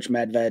think Coach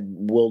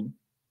Medved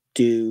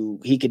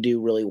he could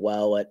do really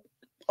well at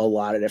a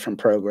lot of different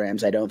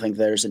programs. I don't think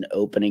there's an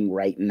opening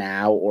right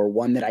now, or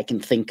one that I can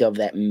think of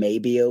that may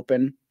be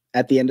open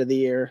at the end of the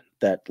year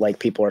that like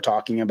people are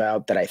talking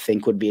about that I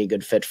think would be a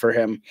good fit for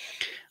him.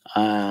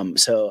 I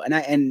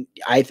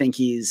think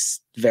he's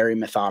very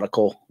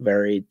methodical,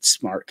 very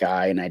smart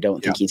guy. And I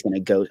don't think he's going to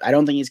go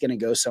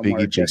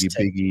somewhere.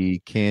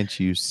 Biggie, can't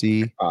you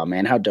see? Oh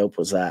man, how dope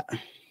was that?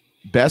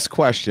 Best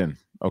question.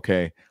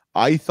 Okay.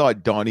 I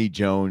thought Donnie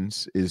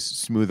Jones is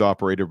Smooth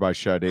Operator by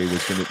Sade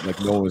was going to, like,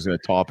 no one was going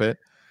to top it.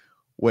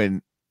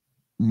 When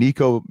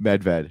Nico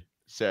Medved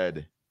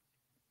said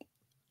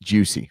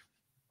Juicy,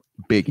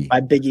 Biggie.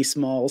 By Biggie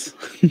Smalls.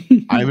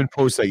 I haven't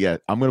posted that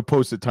yet. I'm going to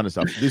post a ton of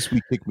stuff. This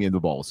week kicked me in the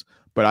balls.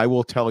 But I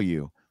will tell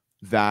you,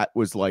 that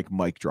was like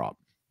mic drop.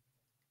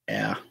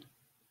 Yeah.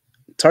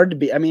 It's hard to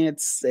be. I mean,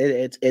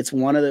 it's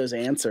one of those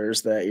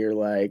answers that you're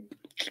like,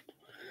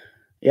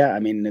 yeah,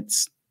 I mean,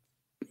 it's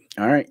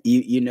all right.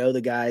 You know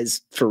the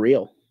guys for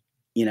real,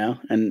 you know,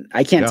 and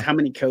I can't how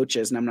many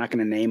coaches, and I'm not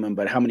going to name them,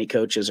 but how many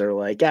coaches are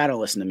like, I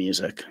don't listen to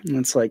music. And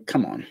it's like,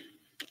 come on.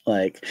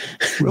 Like,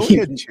 we only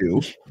had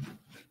 2.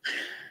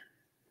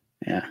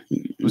 Yeah.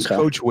 It was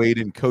Coach Wade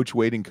and Coach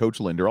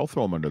Linder. I'll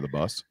throw them under the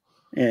bus.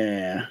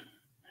 Yeah.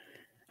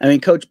 I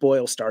mean, Coach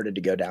Boyle started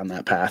to go down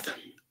that path.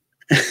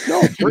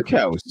 No,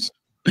 Brickhouse.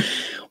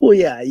 Well,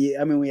 yeah.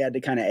 I mean, we had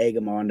to kind of egg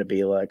him on to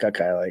be like,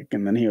 okay, like,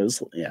 and then he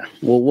was,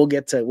 we'll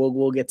get to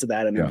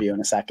that interview in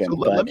a second. So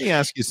let me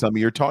ask you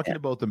something. You're talking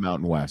about the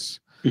Mountain West.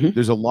 Mm-hmm.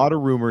 There's a lot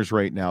of rumors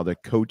right now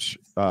that Coach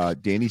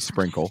Danny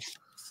Sprinkle,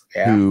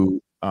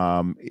 who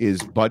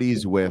is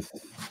buddies with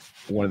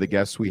one of the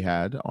guests we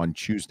had on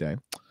Tuesday,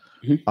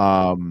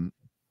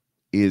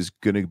 is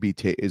going to be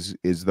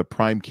is the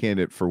prime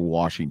candidate for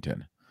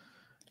Washington.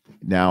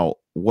 Now,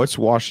 what's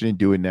Washington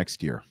doing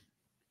next year?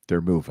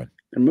 They're moving.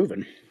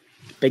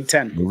 Big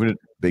Ten. Moving to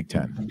Big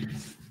Ten.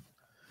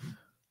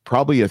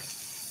 Probably I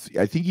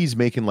think he's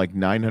making like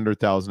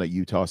 $900,000 at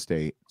Utah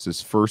State. It's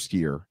his first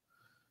year.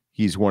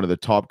 He's one of the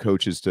top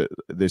coaches to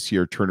this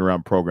year turn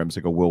around programs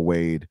like a Will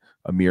Wade,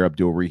 Amir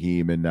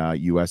Abdul-Rahim, and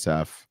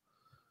USF.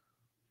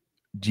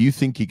 Do you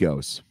think he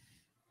goes?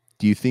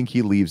 Do you think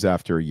he leaves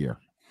after a year?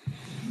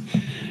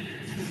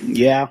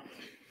 Yeah.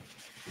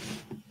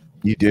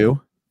 You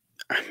do?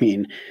 I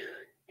mean,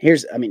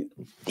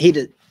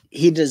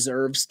 he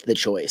deserves the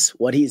choice.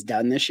 What he's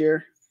done this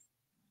year,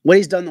 what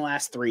he's done the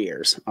last 3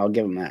 years, I'll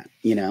give him that,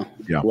 you know,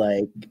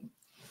 like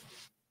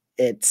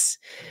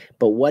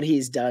but what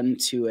he's done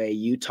to a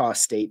Utah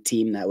State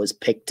team that was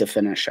picked to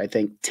finish, I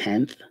think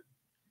 10th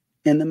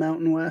in the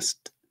Mountain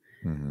West,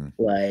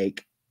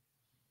 like,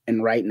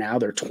 and right now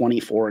they're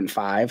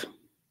 24-5,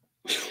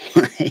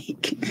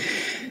 like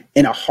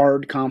in a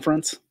hard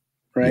conference,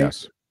 right?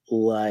 Yes.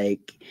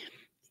 Like,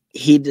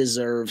 he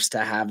deserves to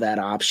have that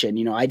option.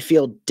 You know, I'd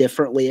feel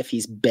differently if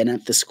he's been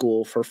at the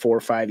school for 4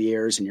 or 5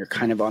 years and you're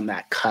kind of on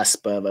that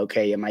cusp of,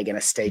 okay, am I going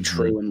to stay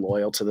true and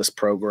loyal to this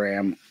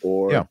program?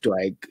 Or do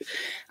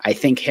I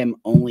think him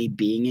only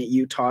being at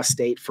Utah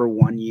State for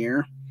 1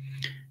 year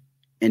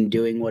and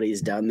doing what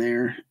he's done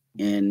there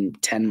in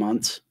 10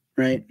 months,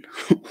 right?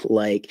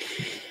 Like,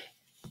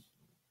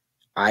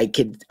 I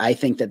think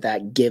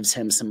that gives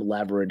him some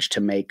leverage to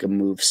make a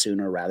move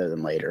sooner rather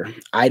than later.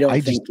 I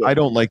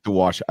don't like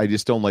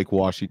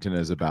Washington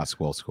as a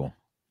basketball school.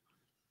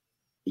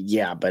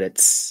 Yeah, but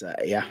it's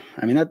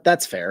I mean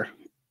that's fair.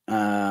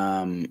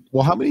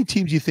 Well, how many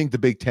teams do you think the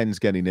Big Ten is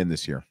getting in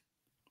this year?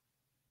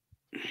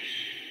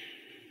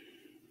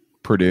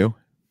 Purdue.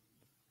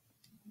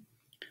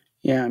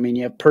 Yeah, I mean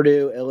you have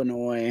Purdue,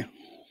 Illinois,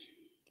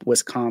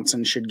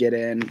 Wisconsin should get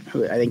in.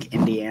 I think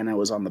Indiana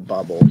was on the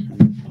bubble. Let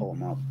me pull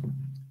them up.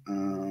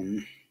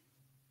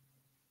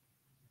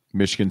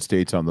 Michigan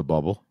State's on the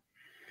bubble.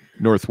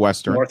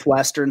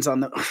 Northwestern's on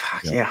the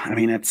I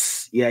mean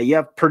you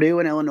have Purdue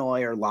and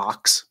Illinois are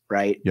locks,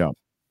 right? Yeah.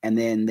 And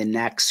then the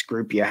next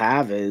group you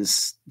have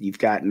is you've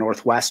got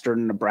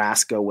Northwestern,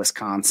 Nebraska,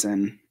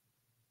 Wisconsin.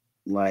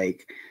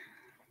 Like,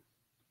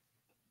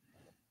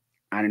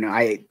 I don't know.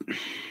 I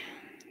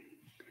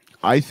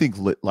think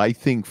they're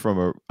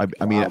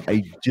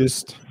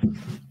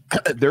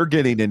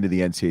getting into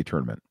the NCAA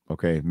tournament.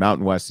 Okay.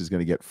 Mountain West is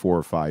going to get 4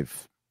 or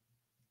 5.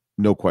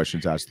 No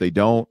questions asked. They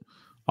don't,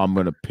 I'm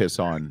going to piss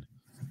on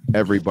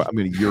everybody. I'm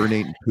going to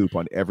urinate and poop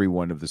on every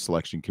one of the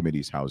selection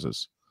committee's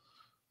houses.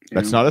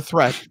 That's not a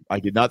threat. I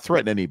did not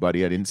threaten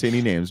anybody. I didn't say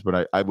any names,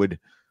 but I would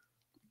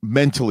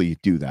mentally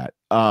do that.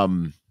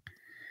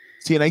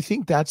 See, and I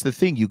think that's the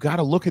thing. You got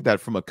to look at that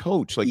from a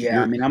coach. Like,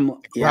 I'm looking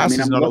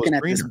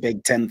at this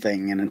Big Ten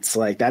thing, and it's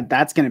like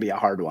that's going to be a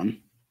hard one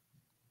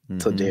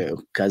to do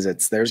because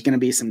there's going to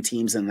be some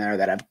teams in there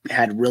that have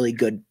had really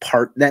good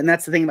and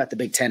that's the thing about the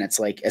Big Ten. It's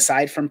like,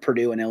 aside from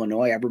Purdue and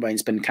Illinois,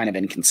 everybody's been kind of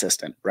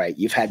inconsistent, right?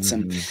 You've had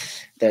some,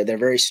 they're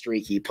very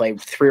streaky. You play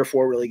 3 or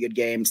 4 really good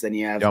games, then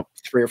you have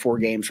 3 or 4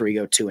 games where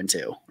you go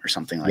 2-2 or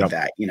something like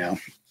that, you know?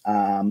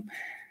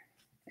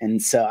 And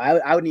so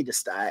I would need to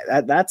start.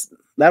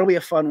 That'll be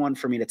a fun one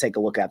for me to take a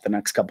look at the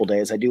next couple of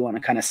days. I do want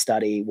to kind of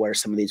study where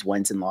some of these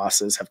wins and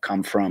losses have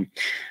come from.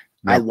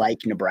 I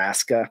like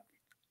Nebraska.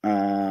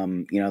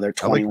 They're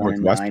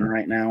 21-9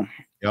 right now.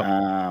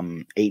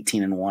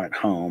 18-1 at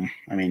home.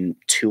 I mean,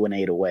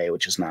 2-8 away,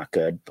 which is not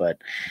good.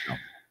 But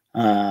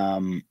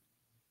and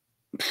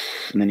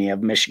then you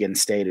have Michigan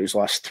State, who's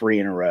lost 3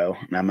 in a row.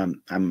 And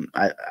I'm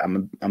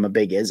a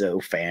big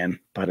Izzo fan,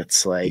 but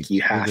it's like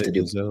you have to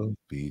do.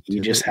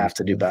 You just have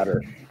to do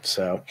better.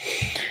 So.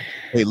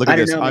 Hey, look at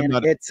this. I'm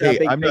not a Michigan State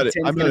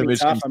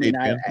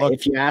fan.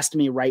 If you asked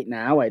me right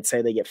now, I'd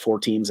say they get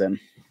 4 teams in.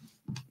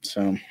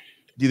 So.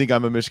 Do you think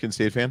I'm a Michigan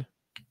State fan?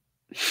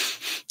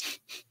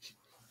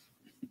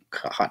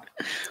 God,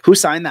 who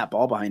signed that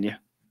ball behind you?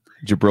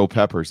 Jabril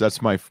Peppers.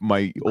 That's my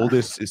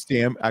oldest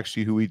Sam,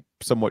 actually, who we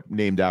somewhat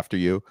named after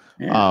you.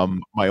 Yeah.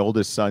 My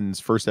oldest son's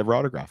first ever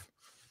autograph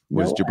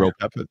was Jabril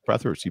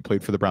Peppers. He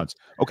played for the Browns.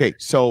 Okay,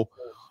 so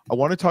I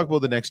want to talk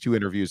about the next 2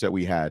 interviews that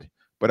we had,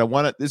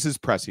 but this is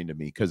pressing to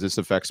me because this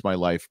affects my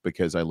life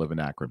because I live in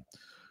Akron.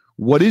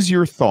 What is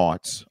your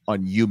thoughts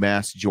on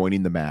UMass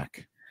joining the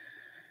MAC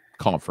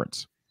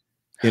conference?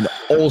 In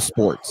all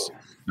sports,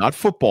 not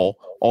football,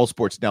 all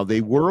sports. Now, they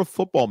were a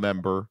football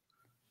member,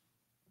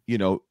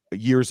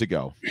 years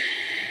ago.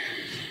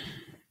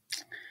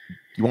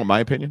 You want my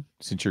opinion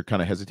since you're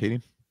kind of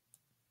hesitating?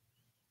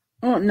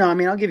 Oh, no, I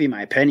mean, I'll give you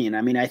my opinion.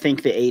 I mean, I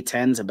think the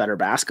A-10 is a better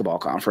basketball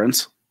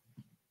conference.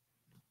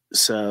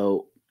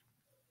 So,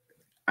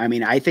 I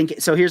mean,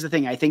 so here's the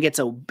thing. I think it's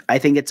a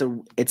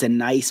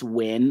nice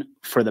win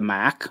for the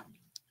MAC,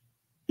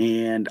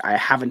 and I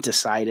haven't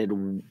decided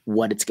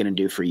what it's going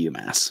to do for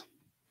UMass.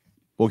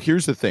 Well,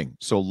 here's the thing.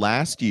 So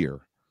last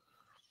year,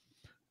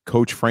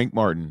 Coach Frank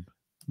Martin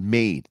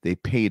they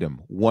paid him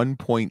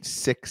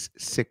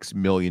 $1.66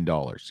 million.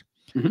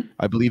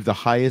 I believe the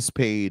highest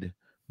paid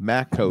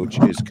MAC coach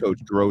is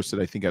Coach Gross,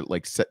 I think at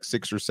like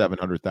 $600,000 or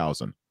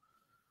 $700,000.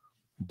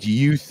 Do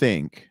you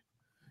think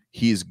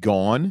he's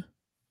gone?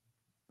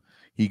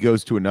 He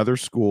goes to another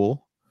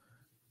school,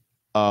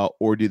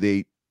 or do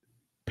they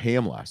pay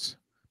him less?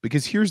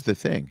 Because here's the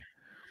thing.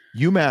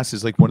 UMass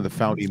is like one of the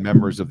founding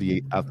members of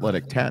the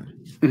Athletic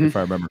 10, if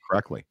I remember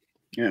correctly.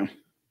 Yeah.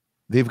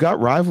 They've got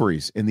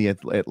rivalries in the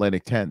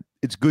Atlantic 10.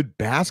 It's good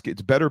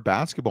It's better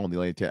basketball in the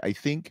Atlantic 10. I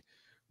think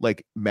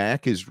like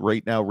MAC is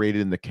right now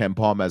rated in the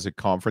KenPom as a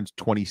conference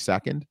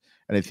 22nd.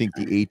 And I think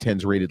the A-10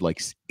 is rated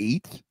like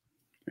 8th.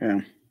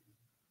 Yeah.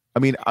 I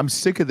mean, I'm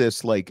sick of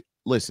this. Like,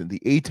 listen,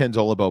 the A-10 is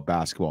all about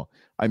basketball.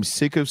 I'm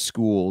sick of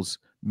schools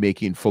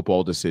making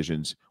football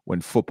decisions when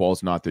football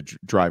is not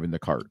driving the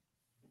cart.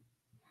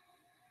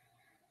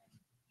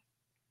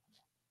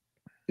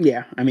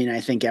 Yeah, I mean,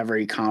 I think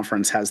every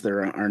conference has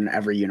their own,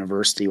 every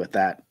university with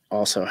that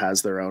also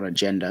has their own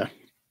agenda,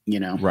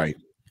 Right.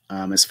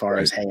 As far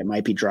as, hey, it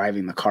might be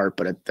driving the cart,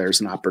 but there's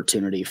an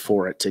opportunity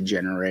for it to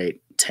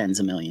generate tens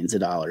of millions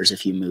of dollars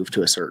if you move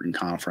to a certain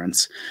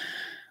conference.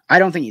 I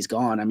don't think he's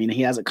gone. I mean,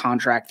 he has a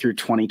contract through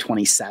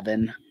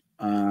 2027.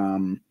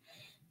 Do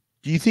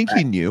you think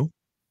he knew?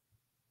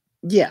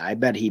 Yeah, I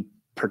bet he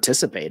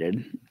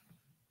participated.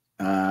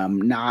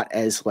 Not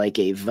as like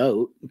a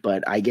vote,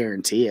 but I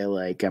guarantee you,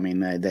 like, I mean,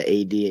 the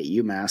AD at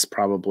UMass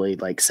probably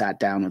like sat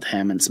down with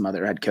him and some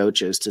other head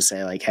coaches to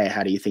say like, hey,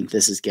 how do you think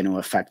this is going to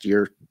affect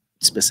your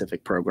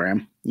specific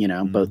program? You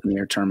know, both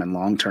near term and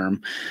long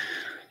term.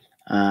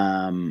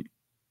 And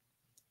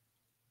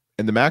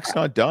the MAC's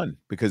not done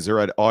because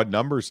they're at odd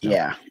numbers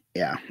now.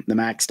 Yeah. The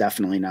MAC's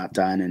definitely not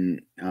done. And,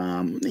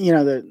 you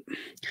know,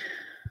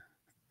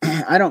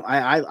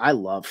 I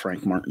love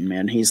Frank Martin,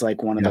 man. He's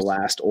like one of the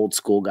last old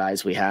school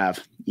guys we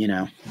have, you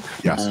know?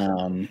 Yes.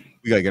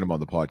 We got to get him on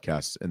the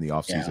podcast in the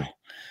off season.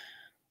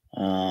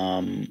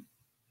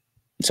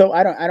 So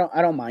I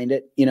don't mind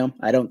it. You know,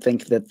 I don't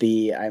think that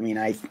the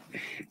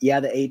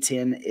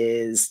A-10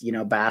 is, you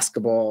know,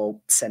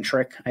 basketball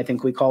centric, I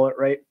think we call it,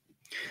 right?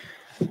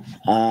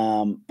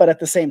 But at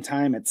the same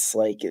time, it's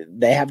like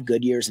they have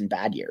good years and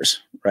bad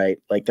years, right?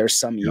 Like there's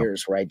some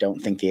years where I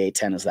don't think the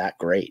A-10 is that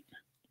great.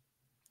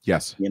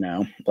 Yes. You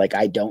know, like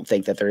I don't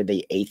think that they're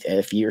the 8th.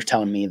 If you're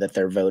telling me that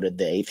they're voted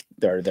the 8th,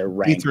 they're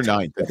ranked 8th or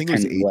 9th. I think it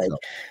was 8th. Like,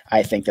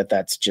 I think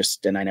that's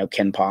just, and I know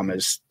Ken Palm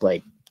is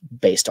like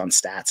based on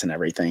stats and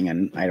everything,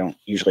 and I don't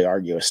usually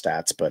argue with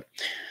stats, but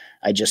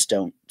I just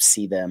don't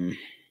see them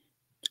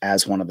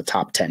as one of the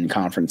top 10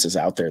 conferences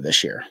out there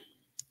this year.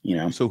 You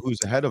know, so who's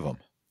ahead of them?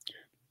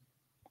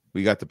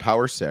 We got the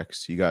Power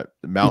 6. You got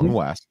the Mountain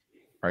West,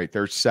 right?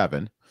 There's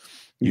 7.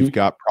 You've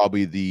got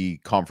probably the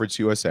Conference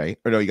USA.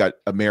 Or no, you got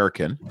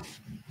American,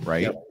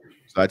 right? Yep.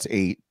 So that's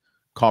 8.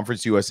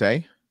 Conference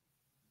USA.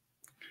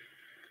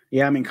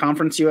 Yeah, I mean,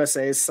 Conference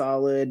USA is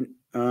solid.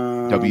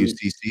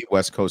 WCC,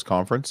 West Coast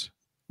Conference,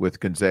 with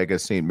Gonzaga,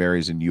 St.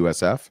 Mary's, and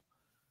USF.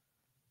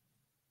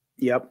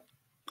 Yep.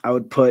 I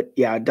would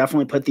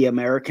definitely put the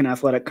American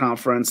Athletic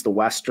Conference, the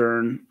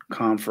Western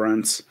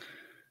Conference.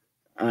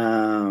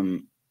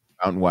 Mountain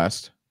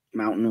West.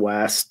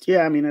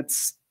 Yeah, I mean,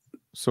 it's...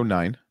 So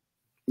 9.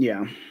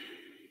 Yeah.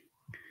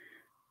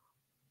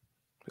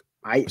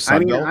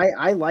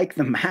 I like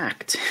the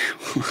MAC too.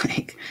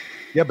 Like,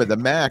 yeah, but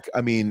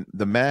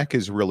the MAC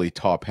is really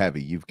top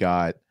heavy. You've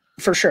got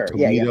for sure.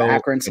 Toledo, you have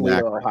Akron,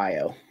 Toledo,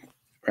 Ohio,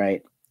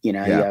 right? You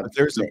know,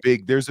 there's a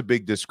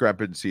big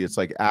discrepancy. It's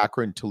like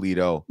Akron,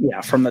 Toledo.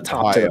 Yeah, from the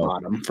top to the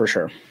bottom, for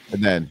sure.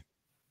 And then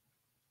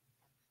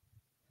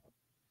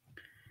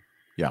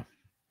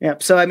Yeah.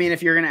 So, I mean,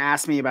 if you're going to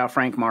ask me about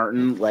Frank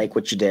Martin, like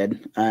what you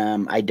did,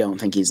 I don't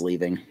think he's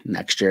leaving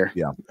next year.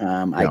 Yeah.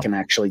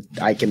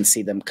 I can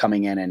see them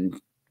coming in and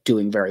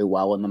doing very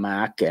well in the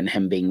MAC and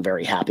him being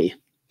very happy.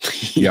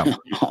 In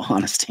all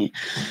honesty.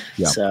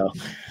 Yeah. So,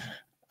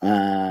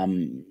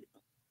 and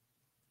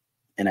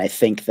I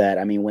think that,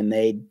 I mean, when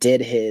they did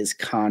his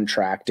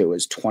contract, it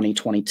was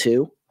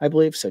 2022, I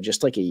believe. So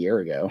just like a year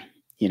ago,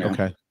 you know,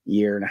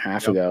 year and a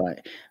half ago,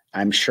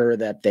 I'm sure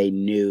that they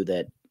knew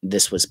that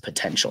this was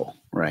potential,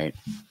 right?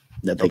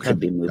 That they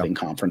could be moving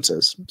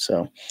conferences.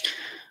 So,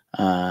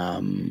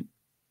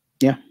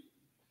 yeah.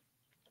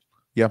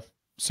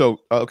 So,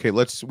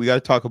 we got to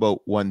talk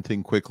about one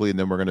thing quickly, and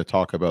then we're going to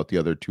talk about the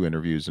other 2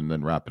 interviews and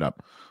then wrap it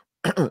up.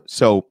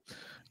 So,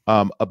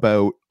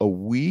 about a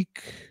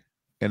week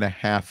and a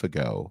half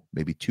ago,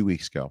 maybe 2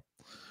 weeks ago,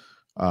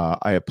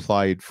 I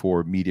applied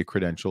for media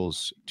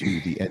credentials to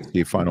the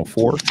NCAA Final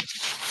Four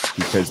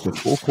because the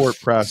Full Court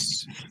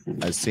Press,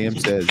 as Sam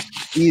says,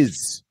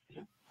 is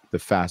the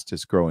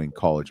fastest growing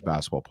college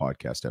basketball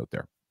podcast out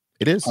there.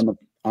 It is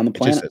on the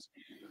planet.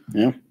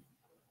 Yeah.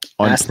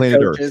 On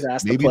planet Earth.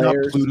 Maybe not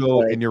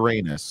Pluto and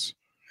Uranus.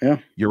 Yeah.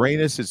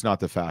 Uranus is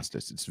not the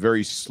fastest. It's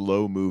very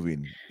slow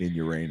moving in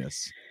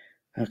Uranus.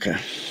 Okay.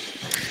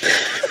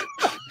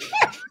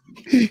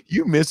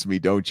 You miss me,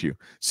 don't you?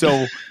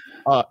 So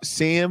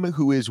Sam,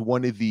 who is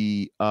one of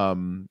the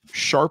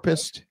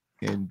sharpest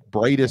and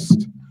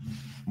brightest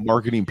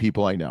marketing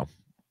people I know.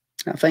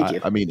 Oh, thank you.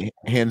 I mean,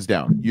 hands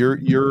down. You're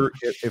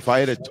if I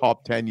had a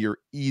top 10,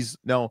 if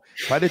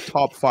I had a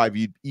top 5,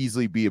 you'd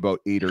easily be about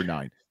 8 or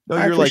 9.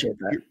 No,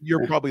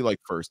 you're probably like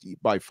first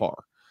by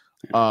far.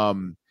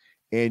 And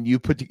you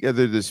put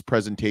together this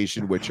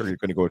presentation, which are going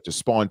to go to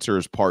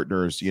sponsors,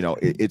 partners, you know,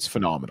 it's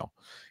phenomenal.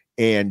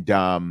 And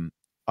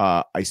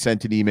I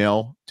sent an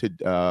email to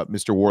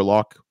Mr.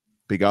 Warlock.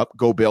 Big up,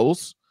 go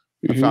Bills.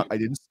 I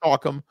didn't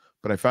stalk him,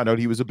 but I found out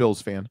he was a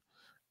Bills fan.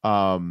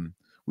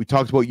 We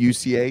talked about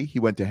UCA. He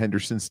went to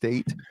Henderson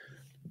State.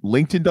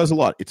 LinkedIn does a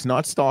lot. It's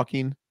not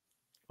stalking,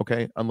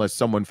 okay, unless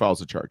someone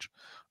files a charge.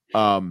 So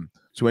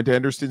I went to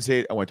Henderson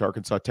State. I went to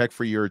Arkansas Tech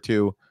for a year or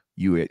 2.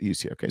 You at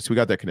UCA. Okay, so we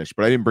got that connection,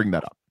 but I didn't bring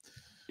that up.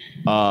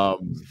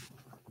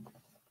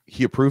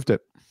 He approved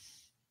it.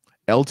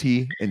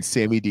 LT and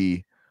Sammy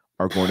D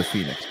are going to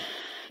Phoenix.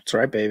 That's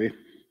right, baby.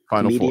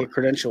 Final Media Four.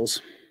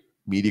 credentials.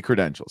 Media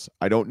credentials.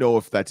 I don't know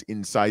if that's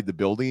inside the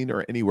building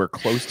or anywhere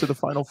close to the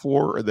Final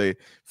Four or the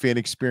fan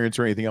experience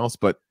or anything else,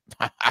 but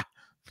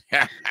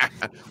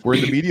we're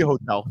in the media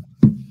hotel.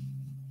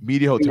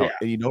 Media Hotel. Yeah.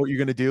 And you know what you're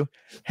going to do?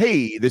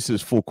 Hey, this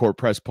is Full Court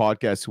Press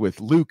Podcast with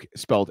Luke,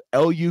 spelled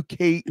Luke.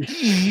 You're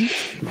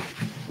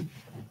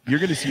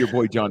going to see your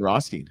boy John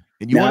Rothstein.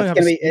 And you want to have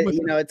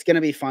it's going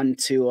to be fun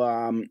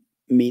to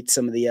meet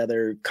some of the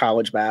other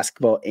college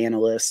basketball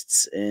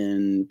analysts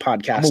and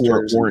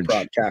podcasters and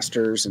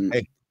broadcasters. And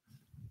hey,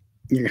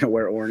 you're going to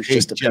wear orange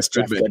just to piss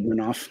Jeff Goodman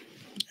off.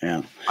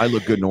 Yeah. I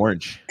look good in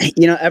orange.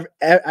 You know,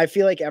 I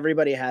feel like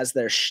everybody has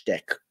their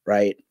shtick,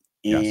 right?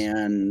 Yes.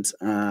 And,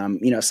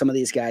 you know, some of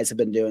these guys have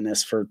been doing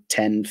this for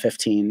 10,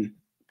 15,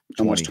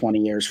 almost 20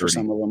 years 30. For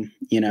some of them,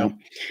 you know,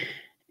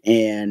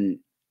 and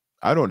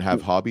I don't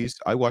have hobbies.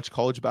 I watch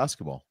college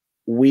basketball.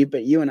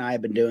 But you and I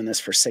have been doing this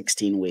for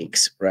 16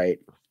 weeks, right?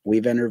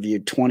 We've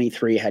interviewed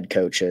 23 head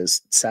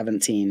coaches,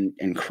 17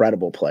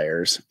 incredible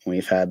players.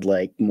 We've had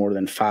like more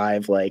than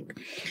 5, like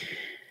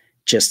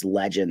just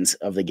legends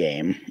of the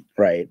game,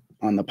 right?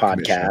 On the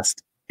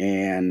podcast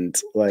and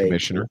like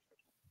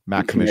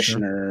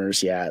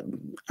commissioners,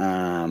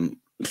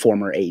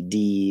 former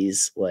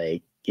ADs,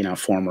 like, you know,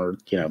 former,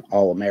 you know,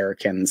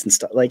 All-Americans and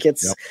stuff. Like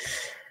it's,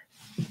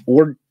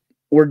 we're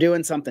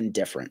doing something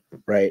different,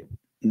 right?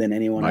 Than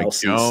anyone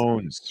else.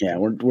 Yeah,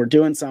 we're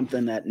doing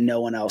something that no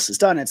one else has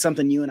done. It's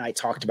something you and I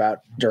talked about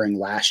during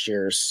last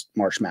year's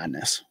March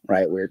Madness,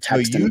 right? We were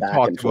texting back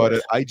and forth. About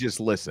it. I just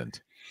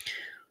listened.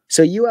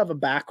 So you have a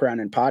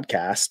background in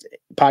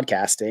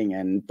podcasting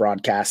and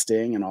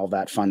broadcasting and all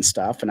that fun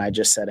stuff. And I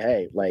just said,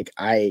 hey, like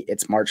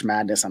it's March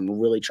Madness. I'm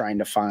really trying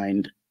to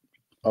find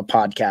a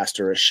podcast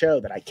or a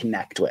show that I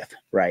connect with,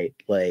 right?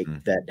 Like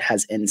that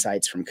has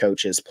insights from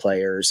coaches,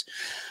 players,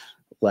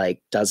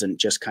 like doesn't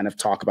just kind of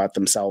talk about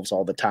themselves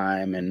all the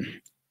time. And,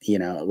 you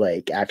know,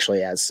 like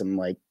actually has some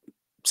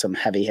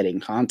heavy hitting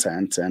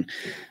content. And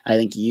I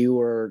think you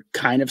were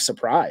kind of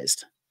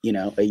surprised, you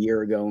know, a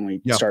year ago when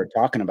we started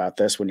talking about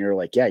this, when you're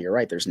like, yeah, you're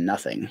right. There's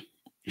nothing,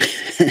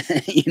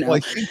 you know. Well,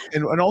 I think,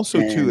 and also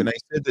too, and I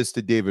said this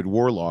to David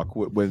Warlock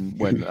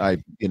when I,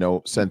 you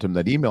know, sent him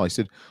that email. I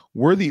said,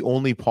 we're the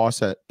only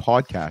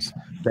podcast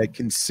that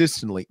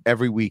consistently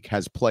every week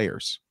has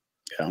players.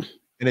 Yeah.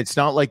 And it's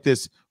not like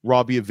this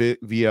Robbie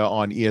Avila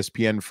on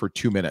ESPN for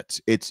 2 minutes.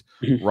 It's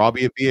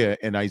Robbie Avila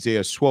and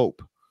Isaiah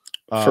Swope.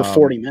 For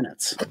 40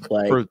 minutes.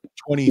 Like for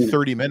 20,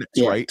 30 minutes,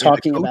 right?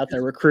 Talking about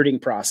their recruiting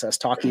process,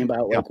 talking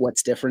about like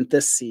what's different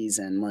this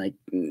season, like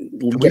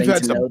getting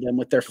to know them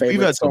with their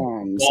favorite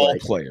songs. Ball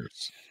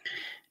players.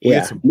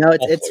 Yeah. No,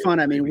 it's fun.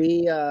 I mean,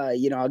 we,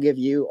 you know, I'll give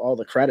you all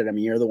the credit. I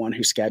mean, you're the one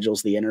who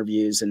schedules the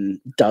interviews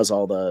and does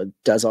all the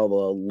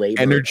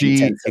labor,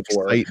 energy, excitement.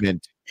 Work.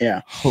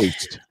 Yeah.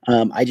 Host.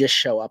 I just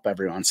show up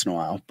every once in a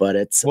while, but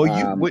it's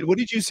well. What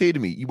did you say to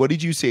me? What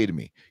did you say to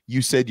me?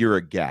 You said you're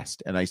a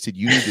guest, and I said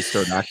you need to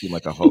start acting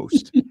like a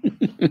host.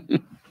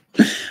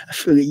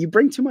 You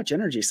bring too much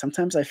energy.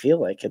 Sometimes I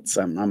feel like it's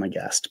I'm a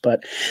guest,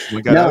 but oh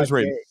my God, I was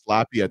ready to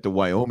slap you at the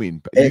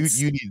Wyoming.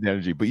 You need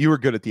energy, but you were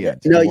good at the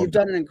end. No, you've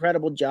done an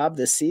incredible job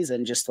this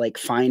season, just like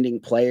finding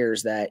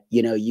players that,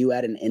 you know, you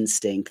had an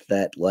instinct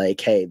that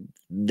like, hey,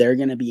 they're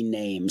going to be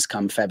names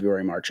come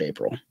February, March,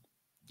 April.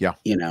 Yeah.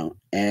 You know,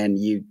 and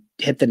you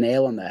hit the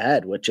nail on the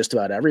head with just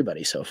about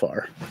everybody so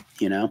far,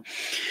 you know?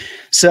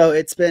 So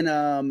it's been,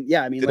 I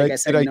mean, I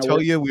said, did I tell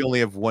you we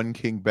only have one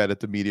king bed at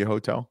the Media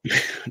Hotel?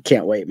 I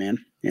can't wait, man.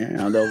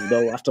 Yeah.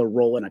 They'll have to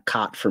roll in a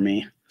cot for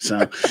me. So,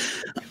 you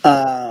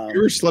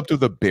ever slept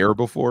with a bear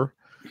before?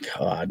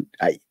 God,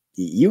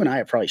 you and I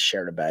have probably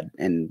shared a bed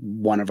in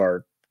one of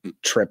our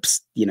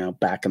trips, you know,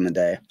 back in the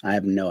day. I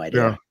have no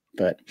idea,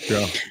 but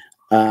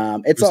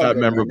it's all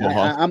memorable.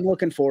 I'm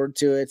looking forward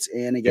to it.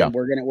 And again,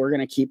 we're going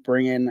to keep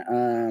bringing,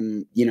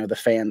 you know, the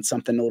fans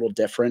something a little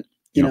different,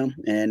 you know,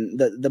 and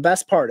the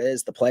best part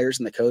is the players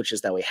and the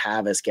coaches that we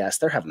have as guests,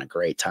 they're having a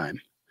great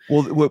time.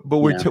 Well, but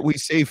we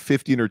save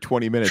 15 or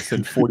 20 minutes,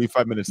 then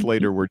 45 minutes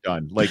later, we're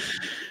done. Like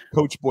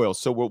Coach Boyle.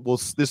 So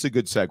this is a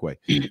good segue.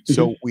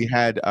 So we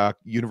had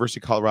University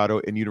of Colorado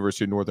and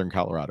University of Northern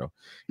Colorado.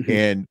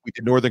 And we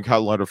did Northern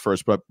Colorado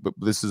first, but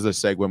this is a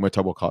segue. I'm going to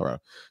talk about Colorado.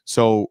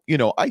 So, you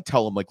know, I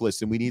tell them like,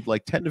 listen, we need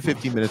like 10 to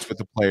 15 minutes with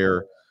the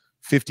player,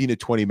 15 to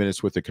 20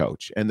 minutes with the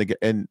coach. And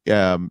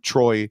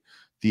Troy,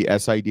 the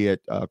SID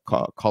at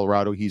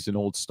Colorado, he's an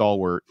old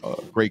stalwart,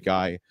 great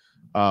guy.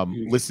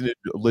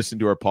 Listen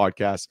to our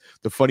podcast.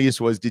 The funniest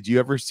was, did you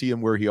ever see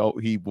him where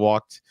he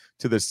walked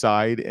to the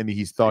side and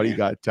he thought he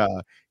got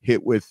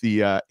hit with the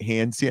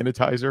hand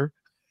sanitizer?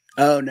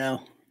 Oh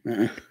no,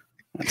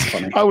 that's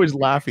funny. I was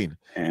laughing.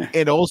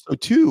 And also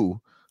too,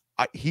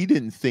 he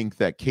didn't think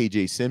that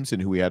KJ Simpson,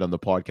 who we had on the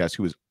podcast,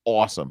 who was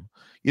awesome,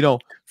 you know,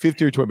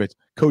 15 or 20 minutes.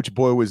 Coach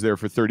Boyle was there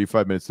for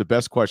 35 minutes. The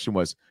best question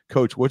was,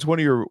 Coach, what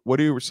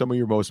are some of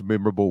your most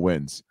memorable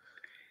wins?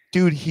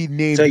 Dude, he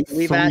named. So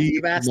you've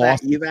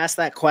asked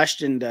that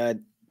question to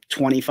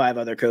 25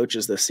 other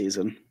coaches this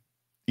season.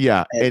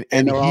 Yeah, and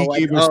they're all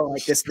like,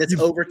 like this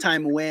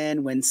overtime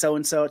win when so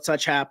and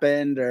such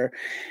happened, or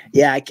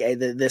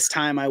this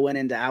time I went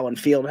into Allen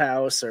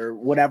Fieldhouse or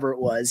whatever it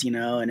was, you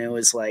know, and it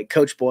was like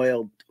Coach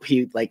Boyle.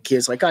 He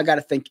was like, I got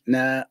to think,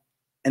 nah,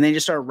 and then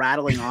just started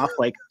rattling off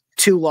like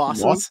 2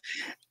 losses.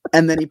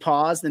 And then he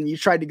paused, and you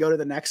tried to go to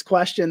the next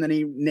question. Then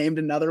he named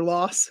another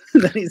loss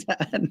that he's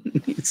had.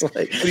 He's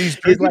like,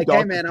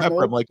 "Hey man, I'm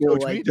old." I'm like, school.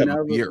 Coach, Like, we need to have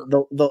a beer.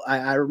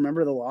 I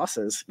remember the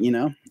losses,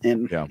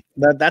 and yeah,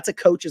 that's a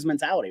coach's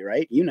mentality,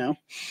 right? Yeah.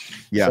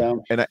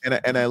 So,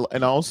 and I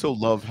also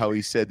love how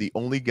he said the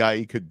only guy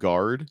he could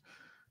guard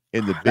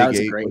in the Big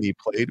Eight when he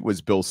played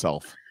was Bill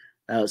Self.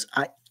 That was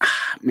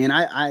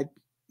I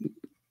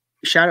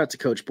shout out to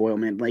Coach Boyle,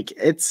 man. Like,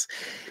 it's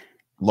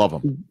love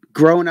him.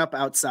 Growing up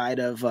outside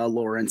of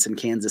Lawrence and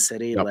Kansas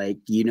City, yep. like,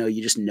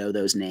 you just know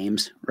those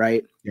names,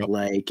 right? Yep.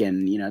 Like,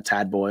 and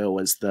Tad Boyle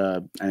was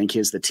I think he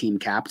was the team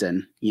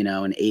captain,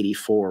 in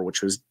 84,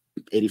 which was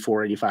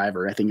 84, 85,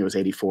 or I think it was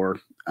 84.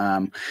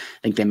 I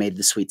think they made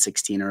the Sweet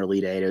 16 or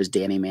Elite 8. It was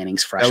Danny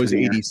Manning's freshman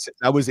year.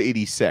 That was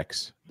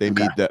 86. They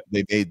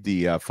made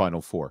the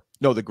Final Four.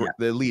 No, the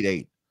Elite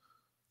 8.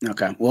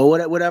 Okay. Well,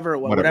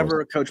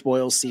 whatever Coach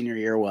Boyle's senior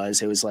year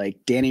was, it was like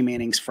Danny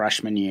Manning's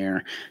freshman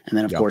year. And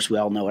then, of course, we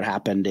all know what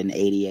happened in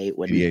 88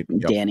 when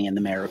Danny and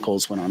the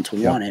Miracles went on to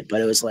win it.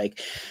 But it was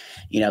like,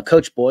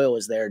 Coach Boyle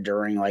was there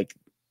during like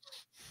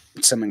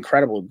some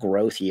incredible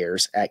growth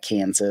years at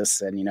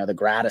Kansas. And, the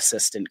grad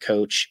assistant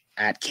coach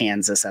at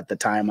Kansas at the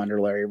time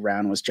under Larry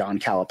Brown was John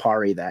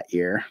Calipari that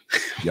year,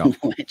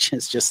 which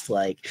is just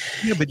like,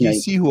 but you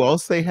see who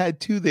else they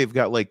had too? They've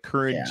got like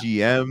current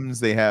GMs.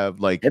 They have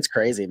like, it's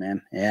crazy,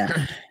 man.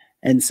 Yeah.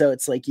 And so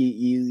it's like,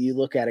 you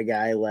look at a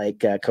guy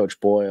like Coach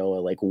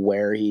Boyle, like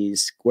where he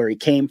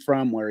came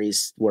from, where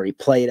he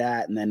played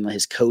at, and then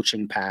his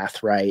coaching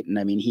path. Right. And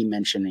I mean, he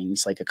mentioned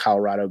he's like a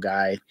Colorado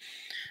guy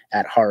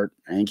at heart.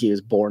 I think he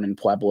was born in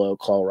Pueblo,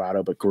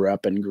 Colorado, but grew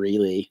up in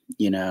Greeley,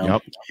 and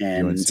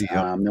UNC,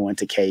 then went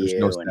to KU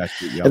and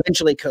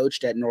eventually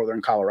coached at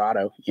Northern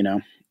Colorado, I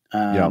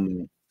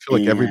feel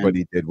like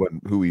everybody did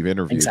who we've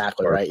interviewed.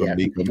 Exactly right. Yeah.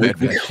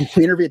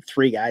 We interviewed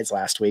 3 guys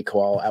last week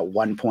who at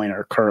one point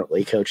are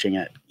currently coaching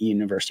at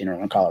University of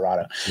Northern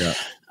Colorado.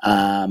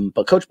 Yeah.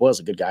 But Coach Boyle's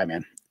a good guy,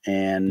 man.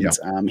 And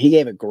he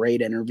gave a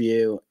great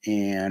interview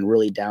and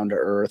really down to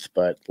earth,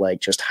 but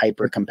like just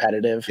hyper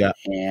competitive. Yeah.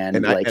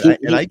 And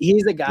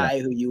he's a guy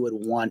who you would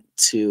want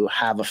to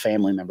have a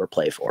family member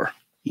play for,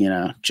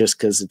 just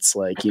because it's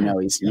like,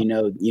 he's,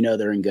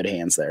 they're in good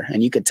hands there.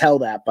 And you could tell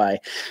that by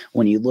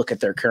when you look at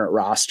their current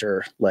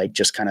roster, like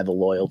just kind of the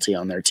loyalty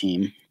on their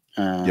team,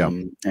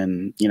 and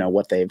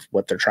what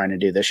they're trying to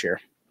do this year.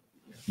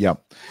 Yeah.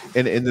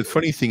 And the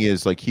funny thing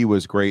is, like, he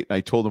was great. And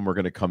I told him we're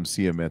going to come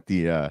see him at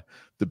the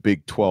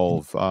Big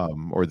 12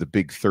 or the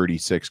Big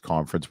 36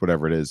 conference,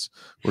 whatever it is.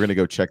 We're going to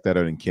go check that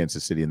out in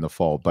Kansas City in the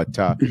fall. But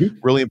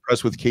really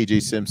impressed with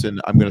KJ Simpson.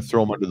 I'm going to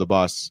throw him under the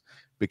bus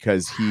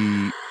because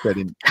he said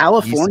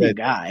California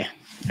guy.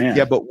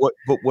 Yeah, but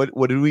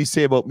what did we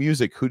say about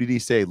music? Who did he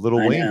say?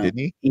 Lil Wayne, didn't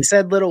he? He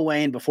said Lil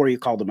Wayne before you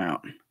called him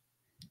out.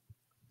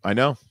 I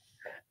know.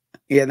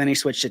 Yeah, then he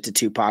switched it to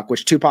Tupac,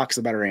 which Tupac's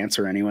a better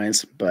answer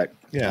anyways. But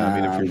yeah, I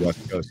mean, if you're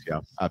West Coast, yeah,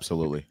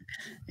 absolutely.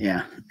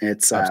 Yeah,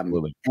 it's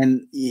absolutely.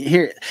 And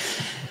here,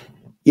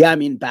 I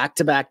mean,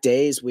 back-to-back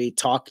days, we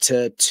talked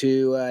to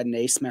 2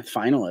 Naismith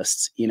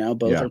finalists.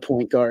 Both are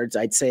point guards.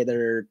 I'd say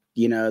they're,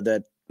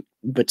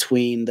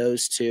 between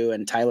those 2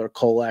 and Tyler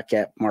Kolek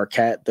at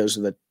Marquette, those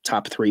are the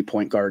top 3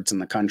 point guards in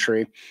the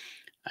country.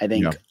 I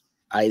think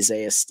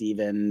Isaiah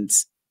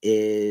Stevens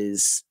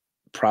is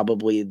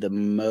probably the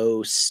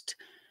most.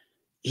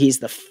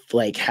 He's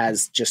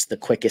has just the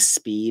quickest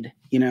speed,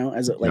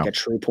 as a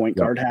true point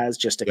guard has,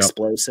 just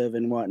explosive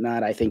and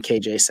whatnot. I think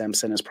KJ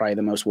Simpson is probably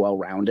the most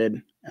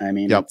well-rounded. I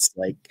mean, it's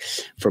like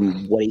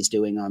from what he's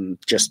doing on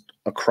just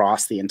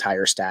across the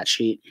entire stat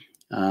sheet.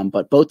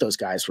 But both those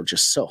guys were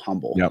just so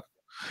humble. Yep.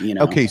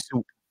 Okay.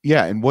 So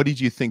and what did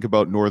you think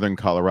about Northern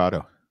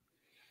Colorado?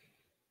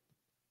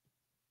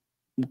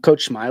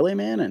 Coach Smiley,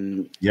 man,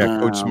 and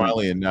Coach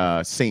Smiley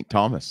and St.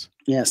 Thomas.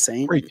 Yeah,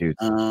 St. Great dude.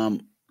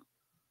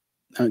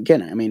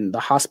 Again, I mean, the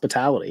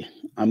hospitality.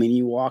 I mean,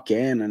 you walk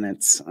in and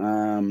it's,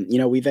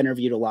 we've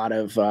interviewed a lot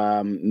of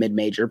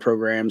mid-major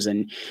programs,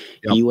 and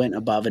you went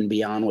above and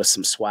beyond with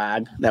some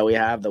swag that we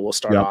have that we'll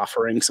start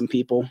offering some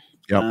people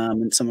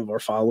and some of our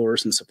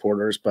followers and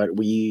supporters. But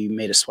we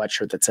made a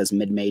sweatshirt that says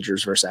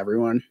mid-majors versus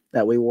everyone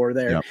that we wore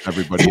there. Yeah,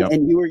 everybody.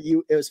 And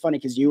it was funny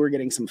because you were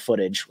getting some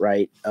footage,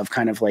 right, of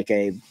kind of like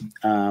a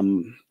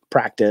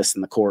practice in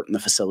the court and the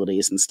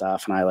facilities and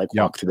stuff. And I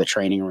walked through the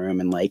training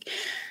room and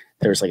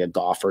there's like a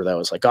golfer that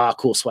was like, "Oh,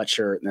 cool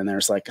sweatshirt." And then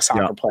there's like a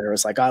soccer player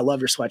was like, "Oh, I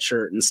love your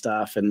sweatshirt" and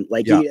stuff. And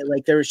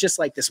there was just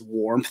like this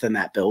warmth in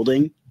that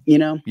building,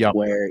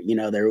 where,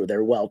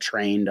 they're well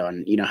trained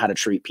on, how to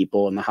treat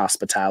people and the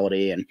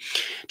hospitality and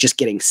just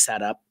getting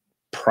set up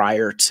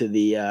prior to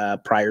the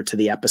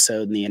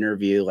episode and the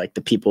interview. Like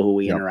the people who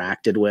we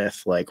interacted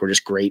with, were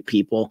just great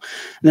people.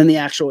 And then the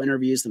actual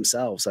interviews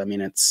themselves. I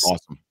mean, it's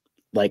awesome.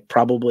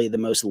 Probably the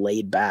most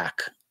laid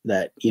back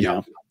that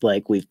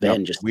we've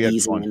been just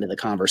easing into the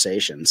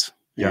conversations.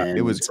 And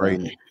it was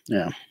great.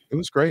 It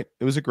was great.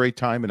 It was a great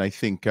time. And I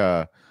think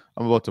I'm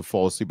about to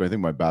fall asleep. I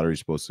think my battery's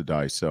supposed to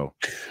die. So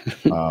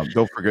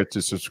don't forget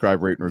to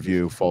subscribe, rate, and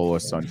review. Follow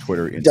us on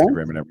Twitter,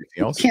 Instagram, and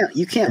everything else.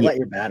 You can't let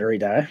your battery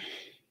die.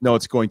 No,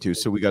 it's going to.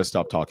 So we got to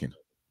stop talking.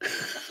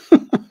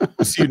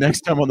 We'll see you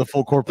next time on the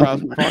Full Court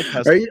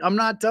Podcast. I'm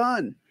not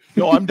done.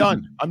 No, I'm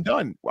done. I'm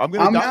done. I'm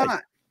going to die.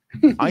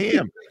 Not. I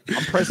am.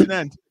 I'm pressing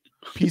end.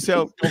 Peace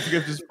out. Don't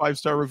forget this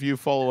 5-star review.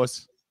 Follow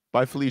us.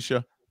 Bye,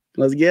 Felicia.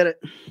 Let's get it.